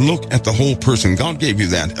have to look at the whole person. God gave you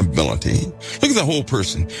that ability. Look at the whole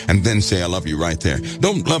person and then say, I love you right there.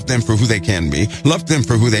 Don't love them for who they can be. Love them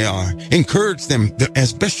for who they are. Encourage them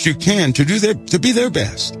as best you can to be their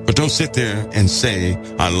best. But don't sit there and say,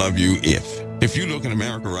 I love you if you look in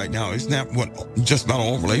America right now, isn't that what just about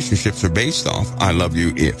all relationships are based off? I love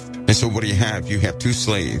you if. And so what do you have? You have two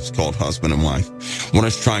slaves called husband and wife. One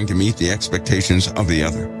is trying to meet the expectations of the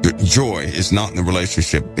other. The joy is not in the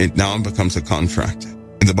relationship. It now becomes a contract.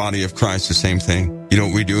 In the body of Christ, the same thing. You know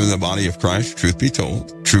what we do in the body of Christ? Truth be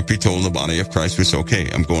told, in the body of Christ, we say, okay,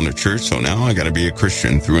 I'm going to church, so now I got to be a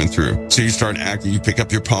Christian through and through. So you start acting, you pick up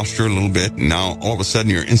your posture a little bit, and now all of a sudden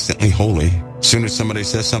you're instantly holy. As soon as somebody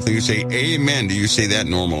says something, you say, amen. Do you say that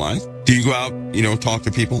in normal life? Do you go out, talk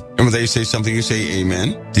to people? And when they say something, you say,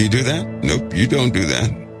 amen? Do you do that? Nope, you don't do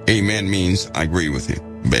that. Amen means I agree with you,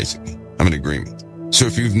 basically. I'm in agreement. So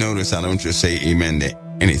if you've noticed, I don't just say amen to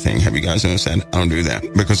anything. Have you guys noticed that? I don't do that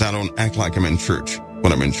because I don't act like I'm in church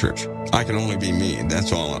when I'm in church. I can only be me.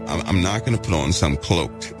 That's all. I'm not going to put on some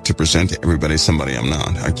cloak to present to everybody somebody I'm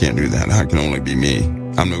not. I can't do that. I can only be me.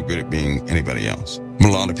 I'm no good at being anybody else. But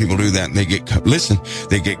a lot of people do that, and they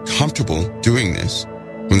get comfortable doing this.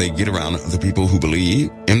 When they get around the people who believe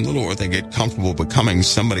in the Lord, they get comfortable becoming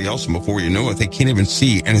somebody else, and before you know it, they can't even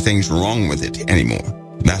see anything's wrong with it anymore.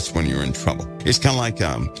 That's when you're in trouble. It's kind of like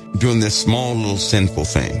doing this small little sinful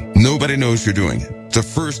thing. Nobody knows you're doing it. The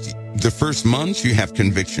first months, you have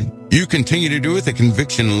conviction. You continue to do it, the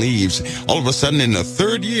conviction leaves. All of a sudden, in the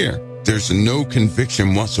third year, there's no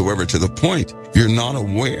conviction whatsoever, to the point you're not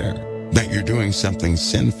aware that you're doing something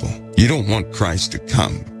sinful. You don't want Christ to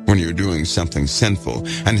come when you're doing something sinful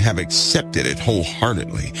and have accepted it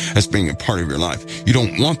wholeheartedly as being a part of your life. You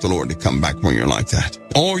don't want the Lord to come back when you're like that.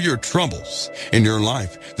 All your troubles in your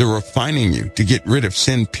life, they're refining you to get rid of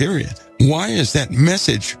sin, period. Why is that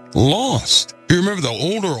message lost? You remember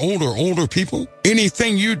the older people?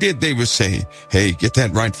 Anything you did, they would say, hey, get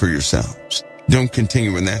that right for yourselves. Don't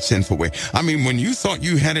continue in that sinful way. I mean, when you thought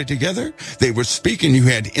you had it together, they were speaking, you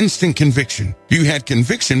had instant conviction. You had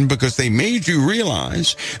conviction because they made you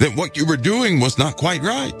realize that what you were doing was not quite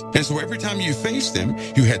right. And so every time you faced them,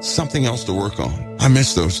 you had something else to work on. I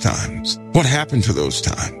miss those times. What happened to those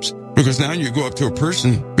times? Because now you go up to a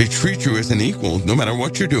person, they treat you as an equal no matter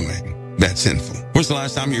what you're doing. That's sinful. When's the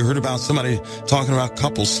last time you heard about somebody talking about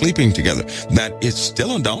couples sleeping together? That it's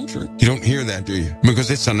still adultery. You don't hear that, do you?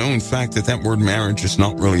 Because it's a known fact that word marriage is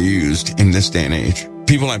not really used in this day and age.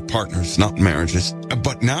 People have partners, not marriages.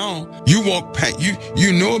 But now you walk past,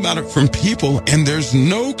 you know about it from people, and there's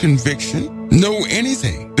no conviction, no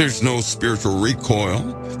anything. There's no spiritual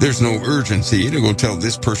recoil. There's no urgency to go tell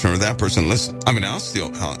this person or that person, listen. I mean, I'll still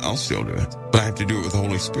do it, but I have to do it with the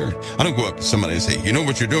Holy Spirit. I don't go up to somebody and say, you know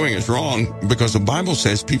what you're doing is wrong, because the Bible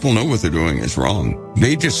says people know what they're doing is wrong.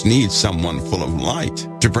 They just need someone full of light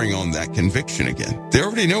to bring on that conviction again. They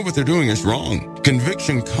already know what they're doing is wrong.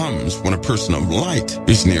 Conviction comes when a person of light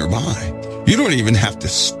is nearby. You don't even have to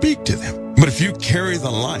speak to them. But if you carry the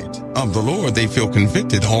light of the Lord, they feel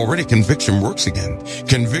convicted. Already conviction works again.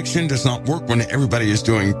 Conviction does not work when everybody is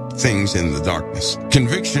doing things in the darkness.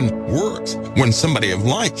 Conviction works when somebody of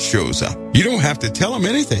light shows up. You don't have to tell them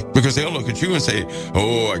anything, because they'll look at you and say,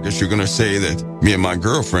 oh, I guess you're going to say that me and my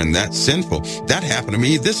girlfriend, that's sinful. That happened to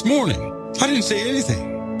me this morning. I didn't say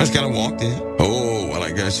anything. I just kind of walked in. Oh, well,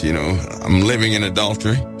 I guess, I'm living in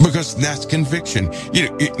adultery. Because that's conviction.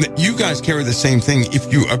 You guys carry the same thing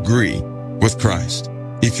if you agree with Christ.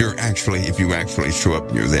 If you actually show up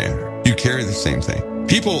and you're there, you carry the same thing.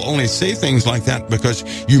 People only say things like that because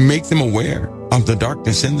you make them aware of the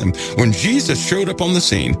darkness in them. When Jesus showed up on the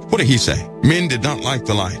scene, what did he say? Men did not like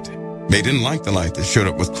the light. They didn't like the light that showed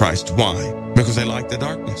up with Christ. Why? Because they liked the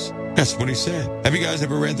darkness. That's what he said. Have you guys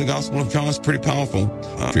ever read the Gospel of John? It's pretty powerful.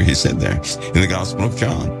 He said there in the Gospel of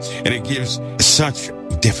John. And it gives such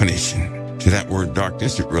definition to that word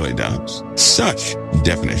darkness. It really does. Such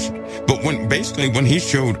definition. But when he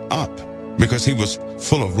showed up, because he was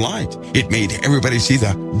full of light, it made everybody see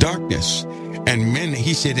the darkness. And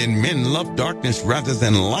men loved darkness rather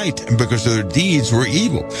than light because their deeds were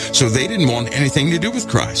evil. So they didn't want anything to do with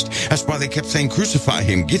Christ. That's why they kept saying, crucify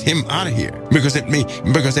him, get him out of here. Because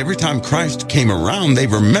every time Christ came around, they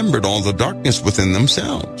remembered all the darkness within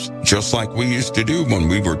themselves. Just like we used to do when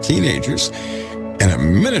we were teenagers and a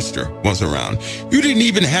minister was around. You didn't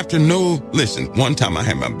even have to know. Listen, one time I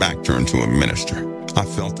had my back turned to a minister. I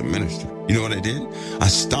felt the minister. You know what I did? I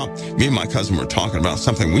stopped. Me and my cousin were talking about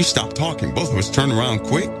something. We stopped talking. Both of us turned around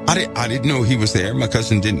quick. I didn't know he was there. My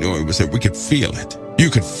cousin didn't know he was there. We could feel it. You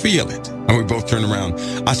could feel it. And we both turned around.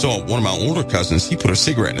 I saw one of my older cousins. He put a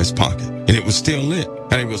cigarette in his pocket, and it was still lit.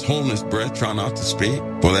 And he was holding his breath, trying not to speak.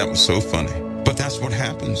 Well, that was so funny. But that's what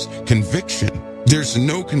happens. Conviction. There's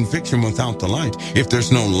no conviction without the light. If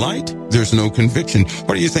there's no light, there's no conviction.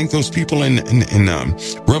 What do you think those people in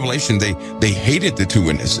Revelation, they hated the two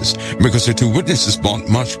witnesses because the two witnesses brought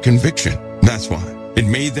much conviction. That's why. It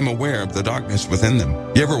made them aware of the darkness within them.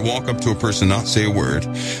 You ever walk up to a person, not say a word?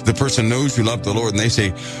 The person knows you love the Lord, and they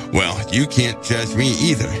say, well, you can't judge me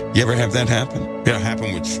either. You ever have that happen? It'll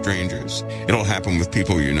happen with strangers. It'll happen with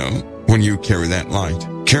people you know when you carry that light.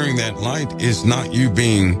 Carrying that light is not you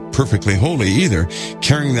being perfectly holy either.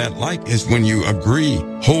 Carrying that light is when you agree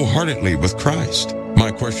wholeheartedly with Christ. My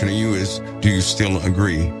question to you is, do you still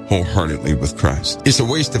agree wholeheartedly with Christ? It's a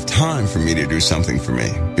waste of time for me to do something for me.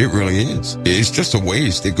 It really is. It's just a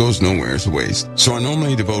waste. It goes nowhere. It's a waste. So I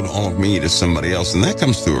normally devote all of me to somebody else, and that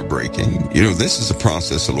comes through a breaking. You know, this is a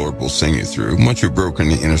process the Lord will sing you through. Once you're broken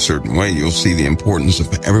in a certain way, you'll see the importance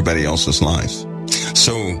of everybody else's life.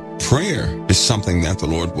 So prayer is something that the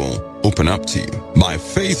Lord will open up to you. By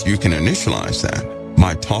faith, you can initialize that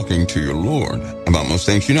by talking to your Lord about most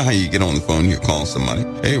things. You know how you get on the phone, you call somebody,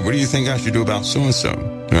 hey, what do you think I should do about so-and-so,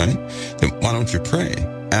 right? Then why don't you pray?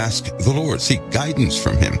 Ask the Lord. Seek guidance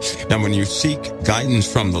from him. Now, when you seek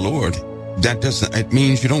guidance from the Lord, it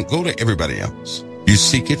means you don't go to everybody else. You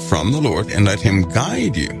seek it from the Lord and let him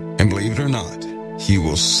guide you. And believe it or not, he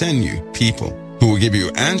will send you people who will give you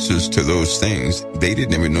answers to those things they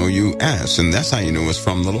didn't even know you asked. And that's how you know it's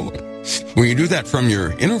from the Lord. When you do that from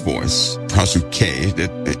your inner voice, prasuke,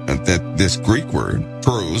 that this Greek word,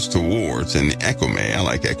 pros, towards, and ekome, I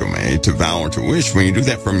like ekome, to vow or to wish. When you do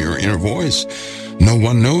that from your inner voice, no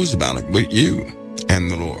one knows about it but you and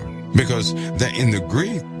the Lord. Because that in the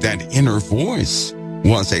Greek, that inner voice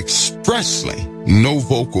was expressly no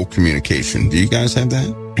vocal communication. Do you guys have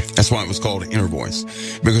that? That's why it was called inner voice.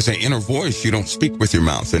 Because an inner voice, you don't speak with your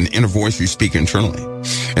mouth. An inner voice, you speak internally.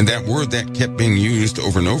 And that word that kept being used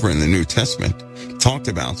over and over in the New Testament talked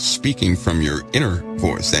about speaking from your inner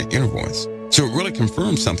voice, that inner voice. So it really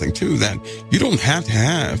confirms something, too, that you don't have to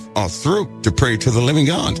have a throat to pray to the living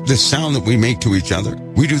God. The sound that we make to each other,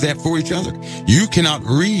 we do that for each other. You cannot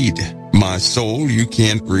read my soul. You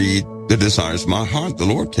can't read the desires of my heart. The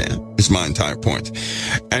Lord can. It's my entire point.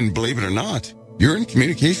 And believe it or not, you're in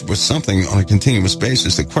communication with something on a continuous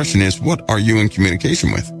basis. The question is, what are you in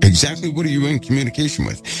communication with? Exactly what are you in communication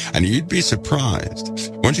with? And you'd be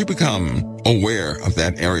surprised once you become aware of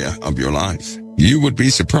that area of your life. You would be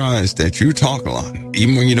surprised that you talk a lot.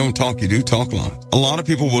 Even when you don't talk, you do talk a lot. A lot of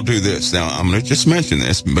people will do this. Now, I'm going to just mention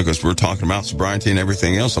this because we're talking about sobriety and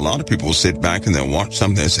everything else. A lot of people will sit back and they'll watch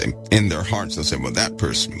something and say, in their hearts, they'll say, well, that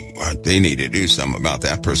person, they need to do something about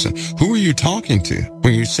that person. Who are you talking to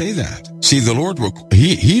when you say that? See, the Lord,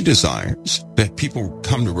 he desires that people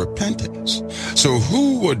come to repentance. So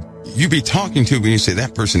who would you be talking to when you say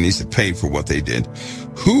that person needs to pay for what they did?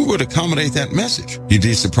 Who would accommodate that message? You'd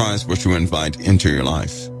be surprised what you invite into your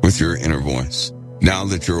life with your inner voice. Now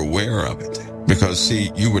that you're aware of it. Because,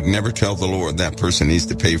 see, you would never tell the Lord that person needs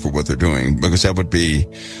to pay for what they're doing, because that would be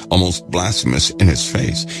almost blasphemous in his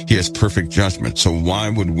face. He has perfect judgment. So why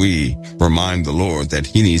would we remind the Lord that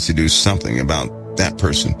he needs to do something about that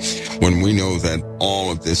person when we know that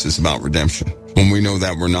all of this is about redemption? When we know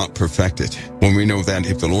that we're not perfected, when we know that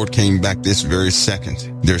if the Lord came back this very second,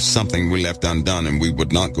 there's something we left undone and we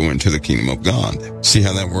would not go into the kingdom of God. See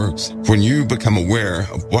how that works? When you become aware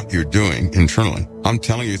of what you're doing internally, I'm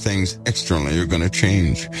telling you, things externally are going to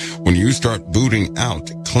change. When you start booting out,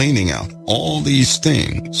 cleaning out all these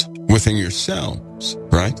things within yourselves,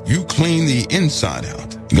 right? You clean the inside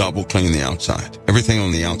out. God will clean the outside. Everything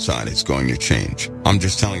on the outside is going to change. I'm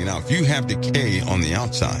just telling you now, if you have decay on the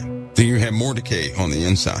outside, then you have more decay on the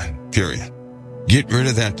inside, period. Get rid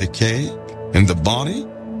of that decay, and the body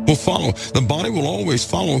will follow. The body will always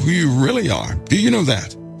follow who you really are. Do you know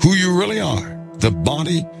that? Who you really are. The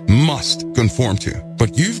body must conform to.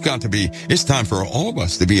 But you've got to be, it's time for all of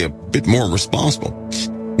us to be a bit more responsible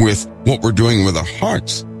with what we're doing with our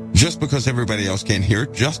hearts. Just because everybody else can't hear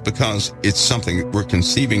it, just because it's something that we're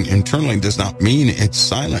conceiving internally does not mean it's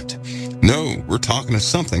silent. No, we're talking to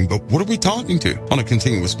something, but what are we talking to on a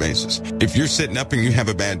continuous basis? If you're sitting up and you have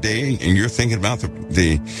a bad day and you're thinking about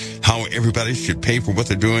how everybody should pay for what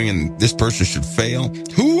they're doing and this person should fail,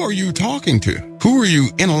 who are you talking to? Who are you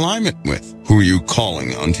in alignment with? Who are you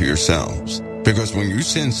calling unto yourselves? Because when you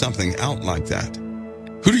send something out like that,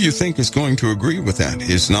 who do you think is going to agree with that?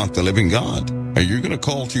 It's not the living God. Are you going to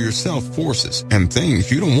call to yourself forces and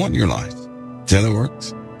things you don't want in your life? See how that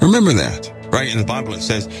works? Remember that. Right? In the Bible it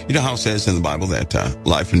says, you know how it says in the Bible that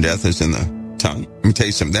life and death is in the tongue? Let me tell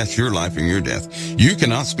you something. That's your life and your death. You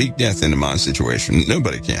cannot speak death into my situation.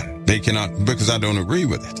 Nobody can. They cannot, because I don't agree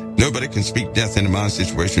with it. Nobody can speak death into my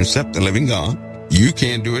situation except the living God. You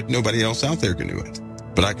can't do it. Nobody else out there can do it.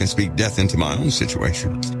 But I can speak death into my own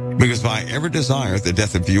situation. Because if I ever desire the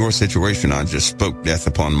death of your situation, I just spoke death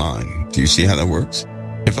upon mine. Do you see how that works?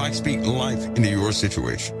 If I speak life into your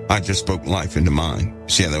situation, I just spoke life into mine.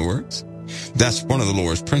 See how that works? That's one of the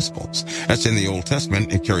Lord's principles. That's in the Old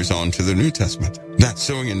Testament. It carries on to the New Testament. That's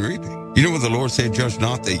sowing and reaping. You know what the Lord said, judge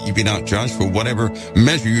not that you be not judged. For whatever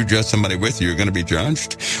measure you judge somebody with, you're going to be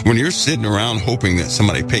judged. When you're sitting around hoping that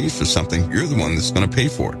somebody pays for something, you're the one that's going to pay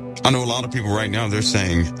for it. I know a lot of people right now, they're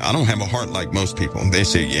saying, I don't have a heart like most people. They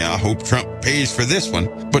say, yeah, I hope Trump pays for this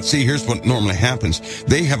one. But see, here's what normally happens.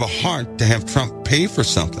 They have a heart to have Trump pay for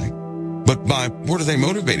something. But by what are they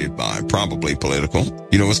motivated by? Probably political.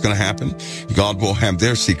 You know what's going to happen? God will have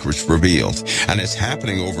their secrets revealed. And it's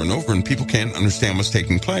happening over and over, and people can't understand what's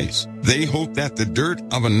taking place. They hope that the dirt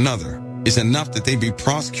of another is enough that they be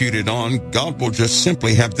prosecuted on. God will just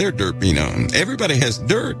simply have their dirt be known. Everybody has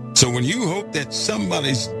dirt. So when you hope that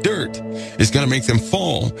somebody's dirt is going to make them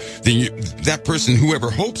fall, then that person,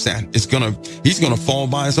 whoever hopes that, he's going to fall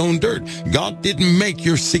by his own dirt. God didn't make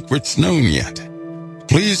your secrets known yet.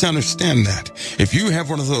 Please understand that. If you have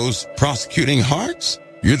one of those prosecuting hearts,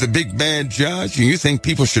 you're the big bad judge, and you think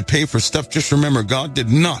people should pay for stuff, just remember God did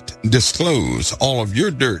not disclose all of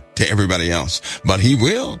your dirt to everybody else, but he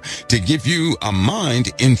will to give you a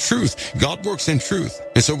mind in truth. God works in truth.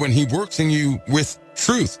 And so when he works in you with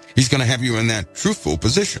truth, he's going to have you in that truthful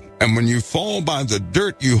position. And when you fall by the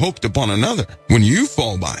dirt you hoped upon another, when you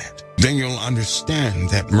fall by it, then you'll understand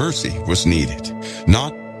that mercy was needed,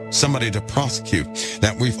 not somebody to prosecute,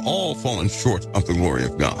 that we've all fallen short of the glory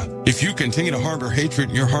of God. If you continue to harbor hatred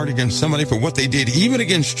in your heart against somebody for what they did, even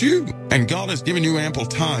against you, and God has given you ample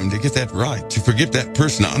time to get that right, to forgive that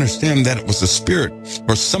person, to understand that it was a spirit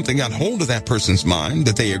or something got hold of that person's mind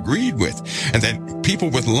that they agreed with, and that people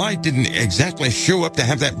with light didn't exactly show up to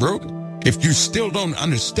have that broken. If you still don't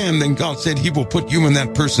understand, then God said he will put you in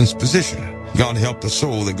that person's position. God help the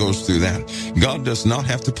soul that goes through that. God does not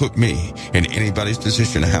have to put me in anybody's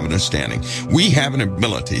position to have an understanding. We have an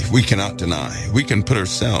ability we cannot deny. We can put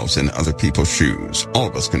ourselves in other people's shoes. All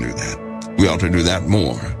of us can do that. We ought to do that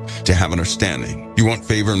more, to have understanding. You want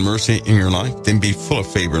favor and mercy in your life? Then be full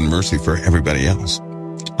of favor and mercy for everybody else.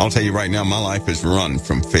 I'll tell you right now, my life is run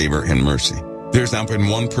from favor and mercy. There's not been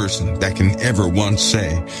one person that can ever once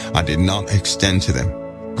say, I did not extend to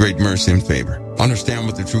them great mercy and favor. Understand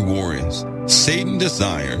what the true war is. Satan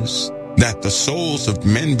desires that the souls of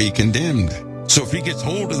men be condemned. So if he gets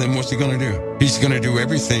hold of them, what's he going to do? He's going to do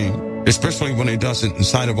everything, especially when he does it in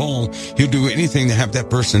sight of all. He'll do anything to have that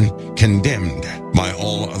person condemned by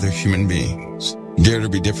all other human beings. Dare to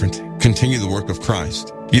be different. Continue the work of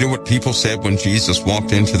Christ. You know what people said when Jesus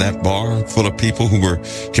walked into that bar full of people who were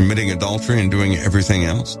committing adultery and doing everything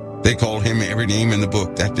else? They called him every name in the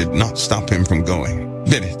book. That did not stop him from going.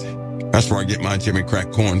 Did it? That's where I get my Jimmy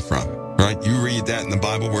Crack corn from. Right? You read that in the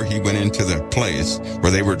Bible where he went into the place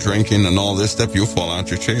where they were drinking and all this stuff, you'll fall out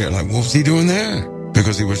your chair. Like, what was he doing there?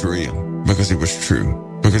 Because he was real. Because he was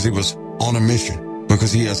true. Because he was on a mission.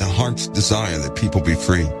 Because he has a heart's desire that people be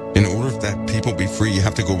free. In order that people be free, you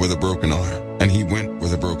have to go where the broken are. And he went where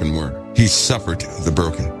the broken were. He suffered the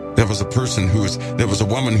broken. There was a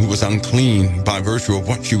woman who was unclean by virtue of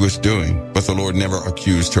what she was doing, but the Lord never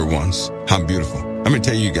accused her once. How beautiful. Let me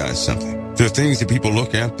tell you guys something. There are things that people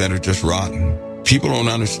look at that are just rotten. People don't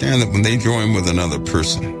understand that when they join with another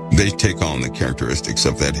person, they take on the characteristics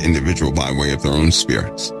of that individual by way of their own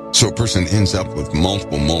spirits. So a person ends up with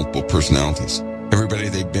multiple personalities. Everybody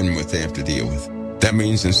they've been with, they have to deal with. That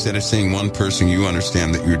means instead of seeing one person, you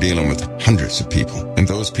understand that you're dealing with hundreds of people. And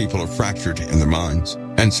those people are fractured in their minds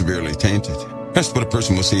and severely tainted. That's what a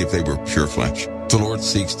person will see if they were pure flesh. The Lord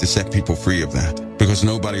seeks to set people free of that because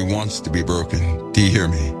nobody wants to be broken. Do you hear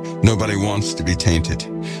me? Nobody wants to be tainted.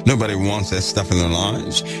 Nobody wants that stuff in their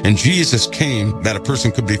lives. And Jesus came that a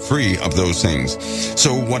person could be free of those things.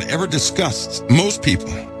 So whatever disgusts most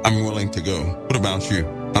people, I'm willing to go. What about you?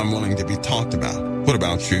 I'm willing to be talked about. What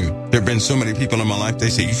about you? There have been so many people in my life, they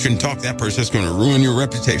say, you shouldn't talk to that person. It's going to ruin your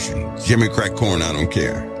reputation. Jimmy Crack corn, I don't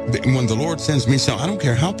care. When the Lord sends me something, I don't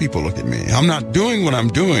care how people look at me. I'm not doing what I'm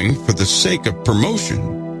doing for the sake of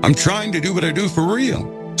promotion. I'm trying to do what I do for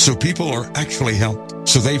real. So people are actually helped.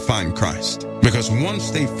 So they find Christ. Because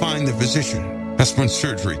once they find the physician, that's when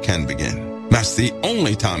surgery can begin. That's the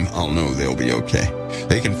only time I'll know they'll be okay.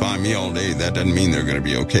 They can find me all day. That doesn't mean they're going to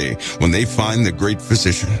be okay. When they find the great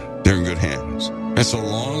physician, they're in good hands. And so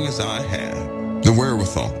long as I have the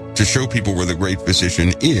wherewithal to show people where the great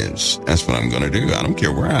physician is, that's what I'm going to do. I don't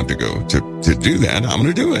care where I have to go to do that. I'm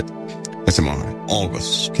going to do it. That's in my heart. All of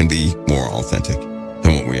us can be more authentic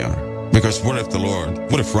than what we are. Because what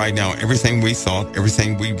if right now, everything we thought,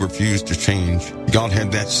 everything we refused to change, God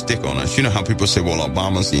had that stick on us? You know how people say, well,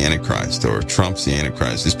 Obama's the Antichrist or Trump's the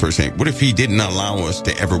Antichrist, this person. What if he didn't allow us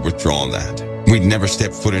to ever withdraw that? we'd never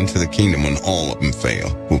step foot into the kingdom when all of them fail,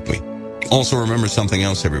 would we? Also remember something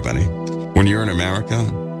else, everybody. When you're in America,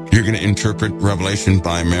 you're going to interpret Revelation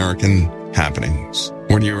by American happenings.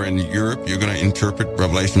 When you're in Europe, you're going to interpret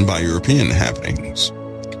Revelation by European happenings.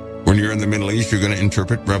 When you're in the Middle East, you're going to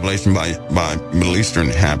interpret Revelation by Middle Eastern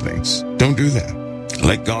happenings. Don't do that.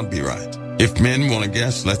 Let God be right. If men want to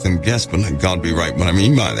guess, let them guess, but let God be right. What I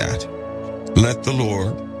mean by that, let the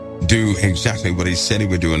Lord do exactly what he said he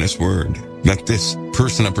would do in his word. That this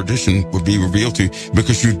person of perdition would be revealed to you,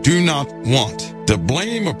 because you do not want to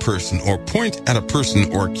blame a person or point at a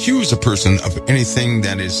person or accuse a person of anything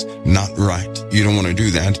that is not right. You don't want to do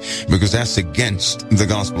that, because that's against the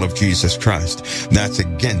gospel of Jesus Christ. That's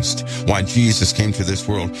against why Jesus came to this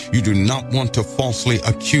world. You do not want to falsely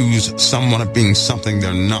accuse someone of being something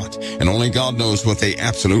they're not, and only God knows what they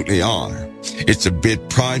absolutely are. It's a bit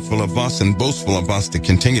prideful of us and boastful of us to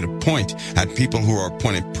continue to point at people who are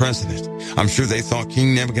appointed president. I'm sure they thought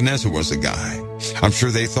King Nebuchadnezzar was the guy. I'm sure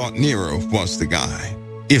they thought Nero was the guy.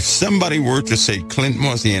 If somebody were to say Clinton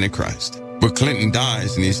was the Antichrist, but Clinton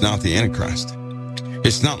dies and he's not the Antichrist,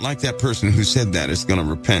 it's not like that person who said that is going to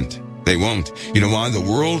repent. They won't. You know why? The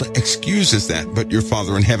world excuses that, but your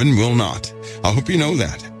Father in heaven will not. I hope you know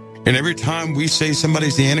that. And every time we say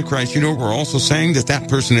somebody's the Antichrist, you know, we're also saying that that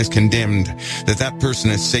person is condemned, that that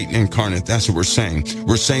person is Satan incarnate. That's what we're saying.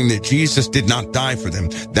 We're saying that Jesus did not die for them.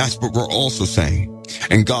 That's what we're also saying.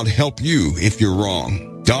 And God help you if you're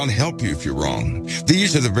wrong. God help you if you're wrong.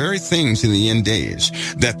 These are the very things in the end days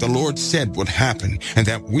that the Lord said would happen and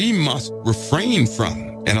that we must refrain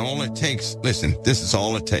from. And all it takes, listen, this is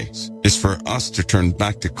all it takes, is for us to turn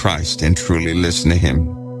back to Christ and truly listen to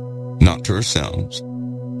him. Not to ourselves,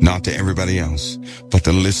 not to everybody else, but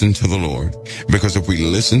to listen to the Lord. Because if we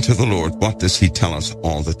listen to the Lord, what does he tell us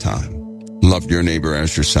all the time? Love your neighbor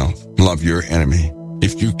as yourself. Love your enemy.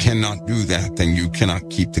 If you cannot do that, then you cannot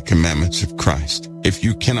keep the commandments of Christ. If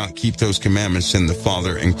you cannot keep those commandments, then the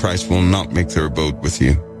Father and Christ will not make their abode with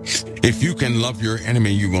you. If you can love your enemy,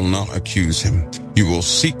 you will not accuse him. You will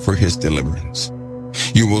seek for his deliverance.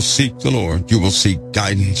 You will seek the Lord. You will seek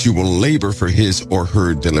guidance. You will labor for his or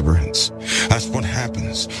her deliverance. That's what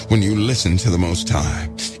happens when you listen to the Most High.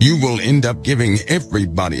 You will end up giving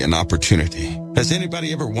everybody an opportunity. Has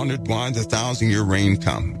anybody ever wondered why the 1,000-year reign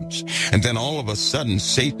comes? And then all of a sudden,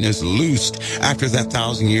 Satan is loosed after that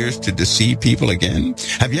 1,000 years to deceive people again?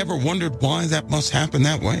 Have you ever wondered why that must happen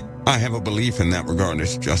that way? I have a belief in that regard.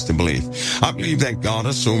 It's just a belief. I believe that God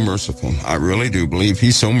is so merciful. I really do believe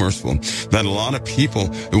he's so merciful that a lot of people,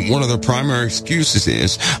 one of their primary excuses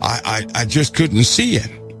is, I just couldn't see it.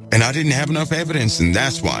 And I didn't have enough evidence, and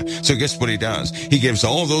that's why. So guess what he does? He gives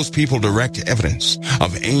all those people direct evidence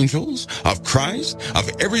of angels, of Christ,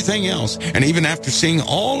 of everything else. And even after seeing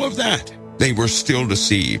all of that, they were still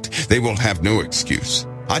deceived. They will have no excuse.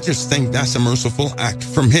 I just think that's a merciful act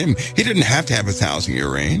from him. He didn't have to have a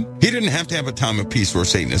 1,000-year reign. He didn't have to have a time of peace where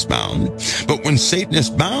Satan is bound. But when Satan is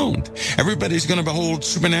bound, everybody's going to behold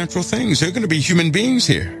supernatural things. They're going to be human beings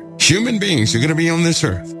here. Human beings are going to be on this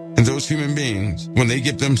earth. And those human beings, when they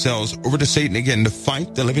give themselves over to Satan again to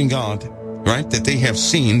fight the living God, right, that they have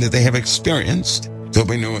seen, that they have experienced, there'll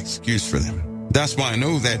be no excuse for them. That's why I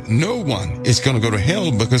know that no one is going to go to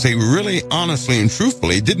hell, because they really, honestly, and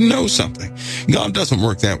truthfully didn't know something. God doesn't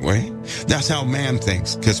work that way. That's how man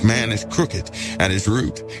thinks, because man is crooked at his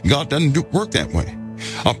root. God doesn't work that way.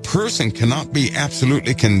 A person cannot be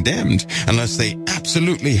absolutely condemned unless they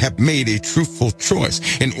absolutely have made a truthful choice.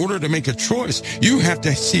 In order to make a choice, you have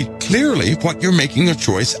to see clearly what you're making a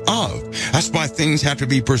choice of. That's why things have to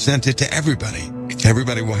be presented to everybody.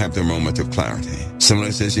 Everybody will have their moment of clarity.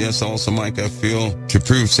 Somebody says, yes, also, Mike, I feel to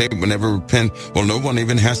prove Satan would never repent. Well, no one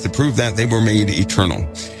even has to prove that. They were made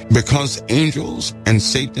eternal. Because angels and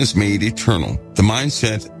Satan is made eternal, the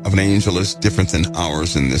mindset of an angel is different than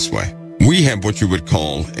ours in this way. We have what you would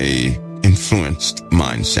call a influenced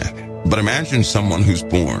mindset. But imagine someone who's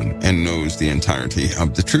born and knows the entirety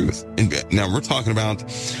of the truth. Now, we're talking about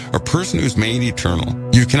a person who's made eternal.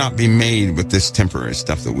 You cannot be made with this temporary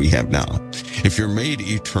stuff that we have now. If you're made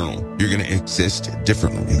eternal, you're going to exist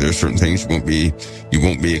differently. There are certain things you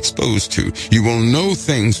won't be exposed to. You will know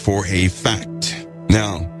things for a fact.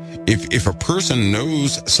 Now, if a person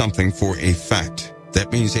knows something for a fact, that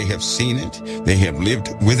means they have seen it, they have lived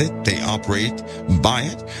with it, they operate by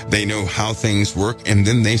it, they know how things work, and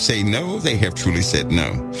then they say no, they have truly said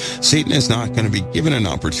no. Satan is not going to be given an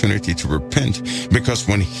opportunity to repent, because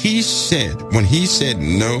when he said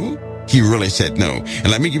no, he really said no. And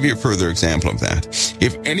let me give you a further example of that.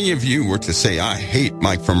 If any of you were to say, I hate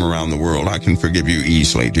Mike from around the world, I can forgive you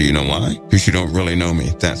easily. Do you know why? Because you don't really know me.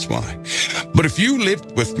 That's why. But if you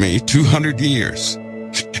lived with me 200 years,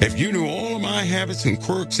 if you knew all of my habits and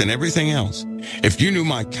quirks and everything else, if you knew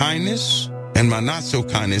my kindness and my not so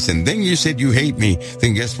kindness, and then you said you hate me,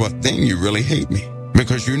 then guess what? Then you really hate me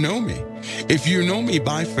because you know me. If you know me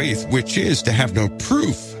by faith, which is to have no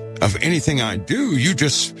proof of anything I do, you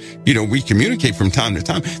just, we communicate from time to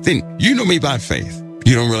time, then you know me by faith.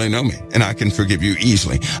 You don't really know me, and I can forgive you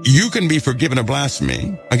easily. You can be forgiven a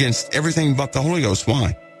blasphemy against everything but the Holy Ghost.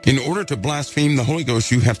 Why? In order to blaspheme the Holy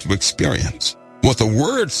Ghost, you have to experience what the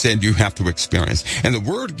Word said you have to experience. And the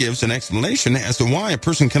Word gives an explanation as to why a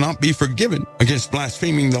person cannot be forgiven against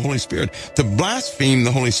blaspheming the Holy Spirit. To blaspheme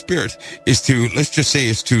the Holy Spirit is to, let's just say,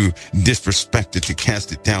 is to disrespect it, to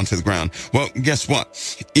cast it down to the ground. Well, guess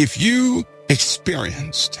what? If you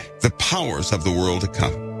experienced the powers of the world to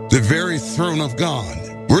come, the very throne of God,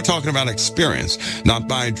 we're talking about experience, not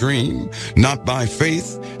by a dream, not by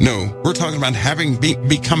faith. No, we're talking about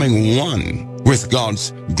becoming one with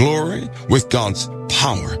God's glory, with God's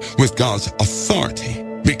power, with God's authority,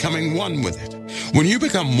 becoming one with it. When you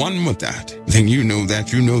become one with that, then you know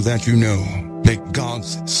that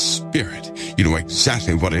God's Spirit, you know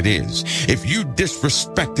exactly what it is. If you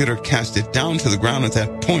disrespect it or cast it down to the ground at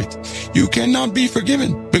that point, you cannot be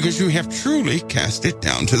forgiven because you have truly cast it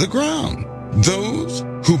down to the ground. Those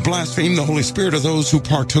who blaspheme the Holy Spirit are those who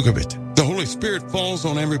partook of it. The Holy Spirit falls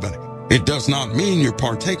on everybody. It does not mean you're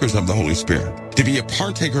partakers of the Holy Spirit. To be a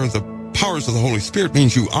partaker of the powers of the Holy Spirit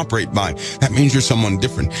means you operate by. That means you're someone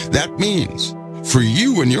different. That means for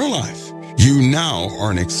you in your life, you now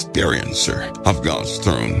are an experiencer of God's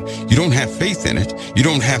throne. You don't have faith in it. You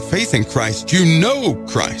don't have faith in Christ. You know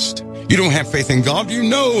Christ. You don't have faith in God. You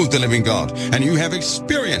know the living God. And you have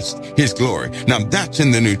experienced His glory. Now, that's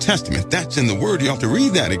in the New Testament. That's in the Word. You have to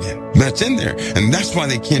read that again. That's in there. And that's why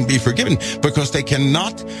they can't be forgiven, because they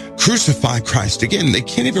cannot crucify Christ again. They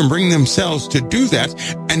can't even bring themselves to do that.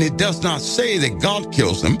 And it does not say that God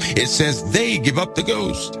kills them. It says they give up the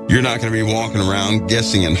ghost. You're not going to be walking around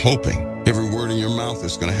guessing and hoping. Every word in your mouth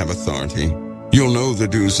is going to have authority. You'll know the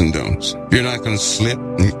do's and don'ts. You're not going to slip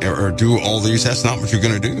or do all these. That's not what you're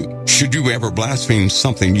going to do. Should you ever blaspheme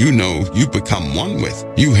something you know you become one with,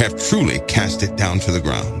 you have truly cast it down to the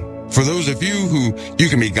ground. For those of you who you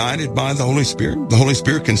can be guided by the Holy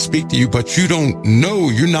Spirit can speak to you, but you don't know,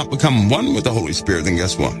 you're not become one with the Holy Spirit, then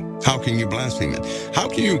guess what? How can you blaspheme it? How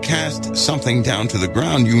can you cast something down to the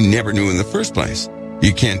ground you never knew in the first place?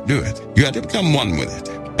 You can't do it. You have to become one with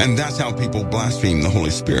it. And that's how people blaspheme the Holy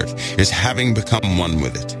Spirit, is having become one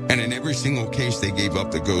with it. And in every single case, they gave up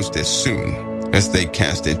the ghost as soon as they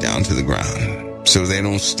cast it down to the ground. So they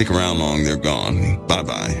don't stick around long, they're gone.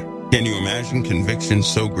 Bye-bye. Can you imagine conviction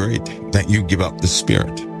so great that you give up the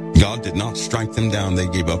Spirit? God did not strike them down, they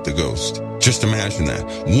gave up the ghost. Just imagine that.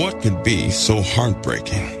 What could be so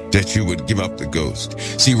heartbreaking that you would give up the ghost?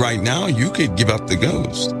 See, right now, you could give up the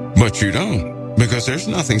ghost, but you don't. Because there's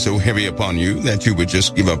nothing so heavy upon you that you would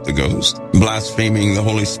just give up the ghost. Blaspheming the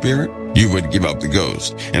Holy Spirit, you would give up the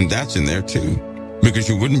ghost. And that's in there too. Because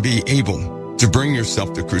you wouldn't be able to bring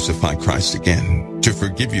yourself to crucify Christ again, to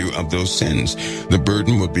forgive you of those sins. The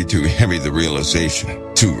burden would be too heavy, the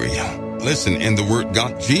realization too real. Listen, in the Word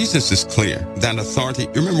God, Jesus is clear. That authority,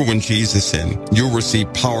 you remember when Jesus said, you'll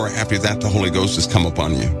receive power after that the Holy Ghost has come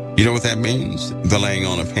upon you. You know what that means? The laying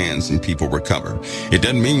on of hands and people recover. It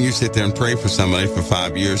doesn't mean you sit there and pray for somebody for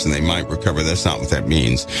 5 years and they might recover. That's not what that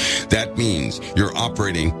means. That means you're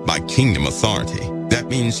operating by kingdom authority. That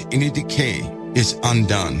means any decay is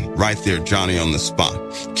undone right there, Johnny, on the spot.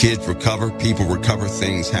 Kids recover, people recover,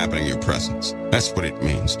 things happen in your presence. That's what it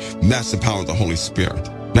means. That's the power of the Holy Spirit.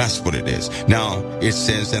 That's what it is. Now, it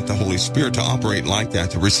says that the Holy Spirit, to operate like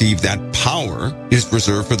that, to receive that power, is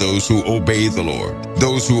reserved for those who obey the Lord.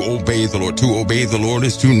 Those who obey the Lord. To obey the Lord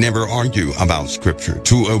is to never argue about Scripture.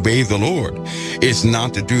 To obey the Lord is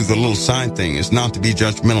not to do the little side thing. It's not to be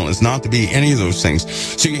judgmental. It's not to be any of those things.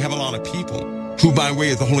 So you have a lot of people who, by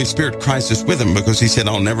way of the Holy Spirit, Christ is with them because He said,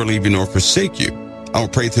 I'll never leave you nor forsake you. I'll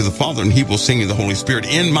pray to the Father, and He will send you the Holy Spirit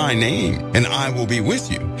in my name, and I will be with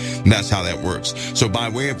you. And that's how that works. So by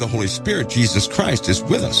way of the Holy Spirit, Jesus Christ is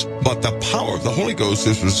with us. But the power of the Holy Ghost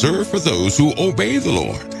is reserved for those who obey the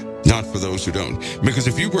Lord, not for those who don't. Because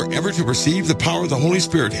if you were ever to receive the power of the Holy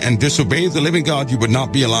Spirit and disobey the living God, you would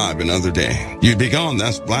not be alive another day. You'd be gone.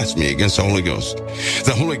 That's blasphemy against the Holy Ghost.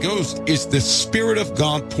 The Holy Ghost is the Spirit of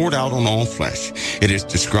God poured out on all flesh. It is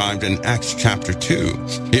described in Acts chapter 2.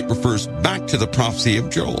 It refers back to the prophecy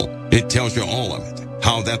of Joel. It tells you all of it.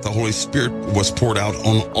 how that the Holy Spirit was poured out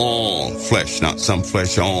on all flesh, not some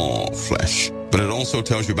flesh, all flesh. But it also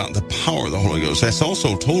tells you about the power of the Holy Ghost. That's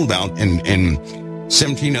also told about in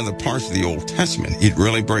 17 other parts of the Old Testament. It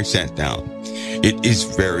really breaks that down. It is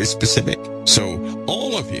very specific. So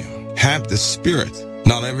all of you have the Spirit.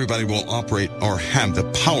 Not everybody will operate or have the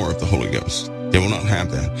power of the Holy Ghost. They will not have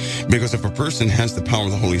that. Because if a person has the power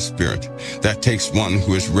of the Holy Spirit, that takes one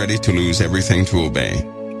who is ready to lose everything to obey.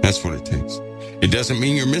 That's what it takes. It doesn't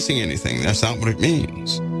mean you're missing anything. That's not what it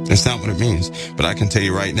means. That's not what it means. But I can tell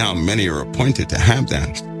you right now, many are appointed to have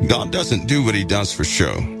that. God doesn't do what he does for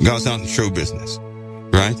show. God's not in show business.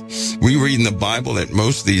 Right? We read in the Bible that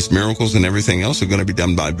most of these miracles and everything else are going to be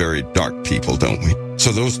done by very dark people, don't we?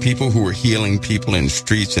 So those people who are healing people in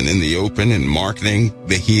streets and in the open and marketing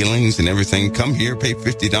the healings and everything, come here, pay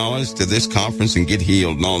 $50 to this conference and get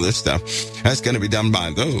healed and all this stuff. That's going to be done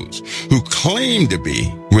by those who claim to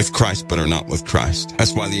be with Christ but are not with Christ.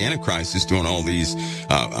 That's why the Antichrist is doing all these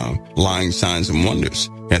lying signs and wonders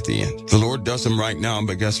at the end. The Lord does them right now,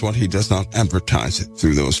 but guess what? He does not advertise it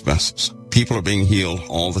through those vessels. People are being healed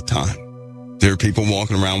all the time. There are people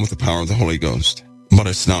walking around with the power of the Holy Ghost, but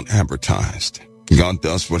it's not advertised. God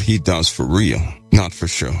does what he does for real, not for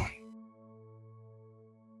show.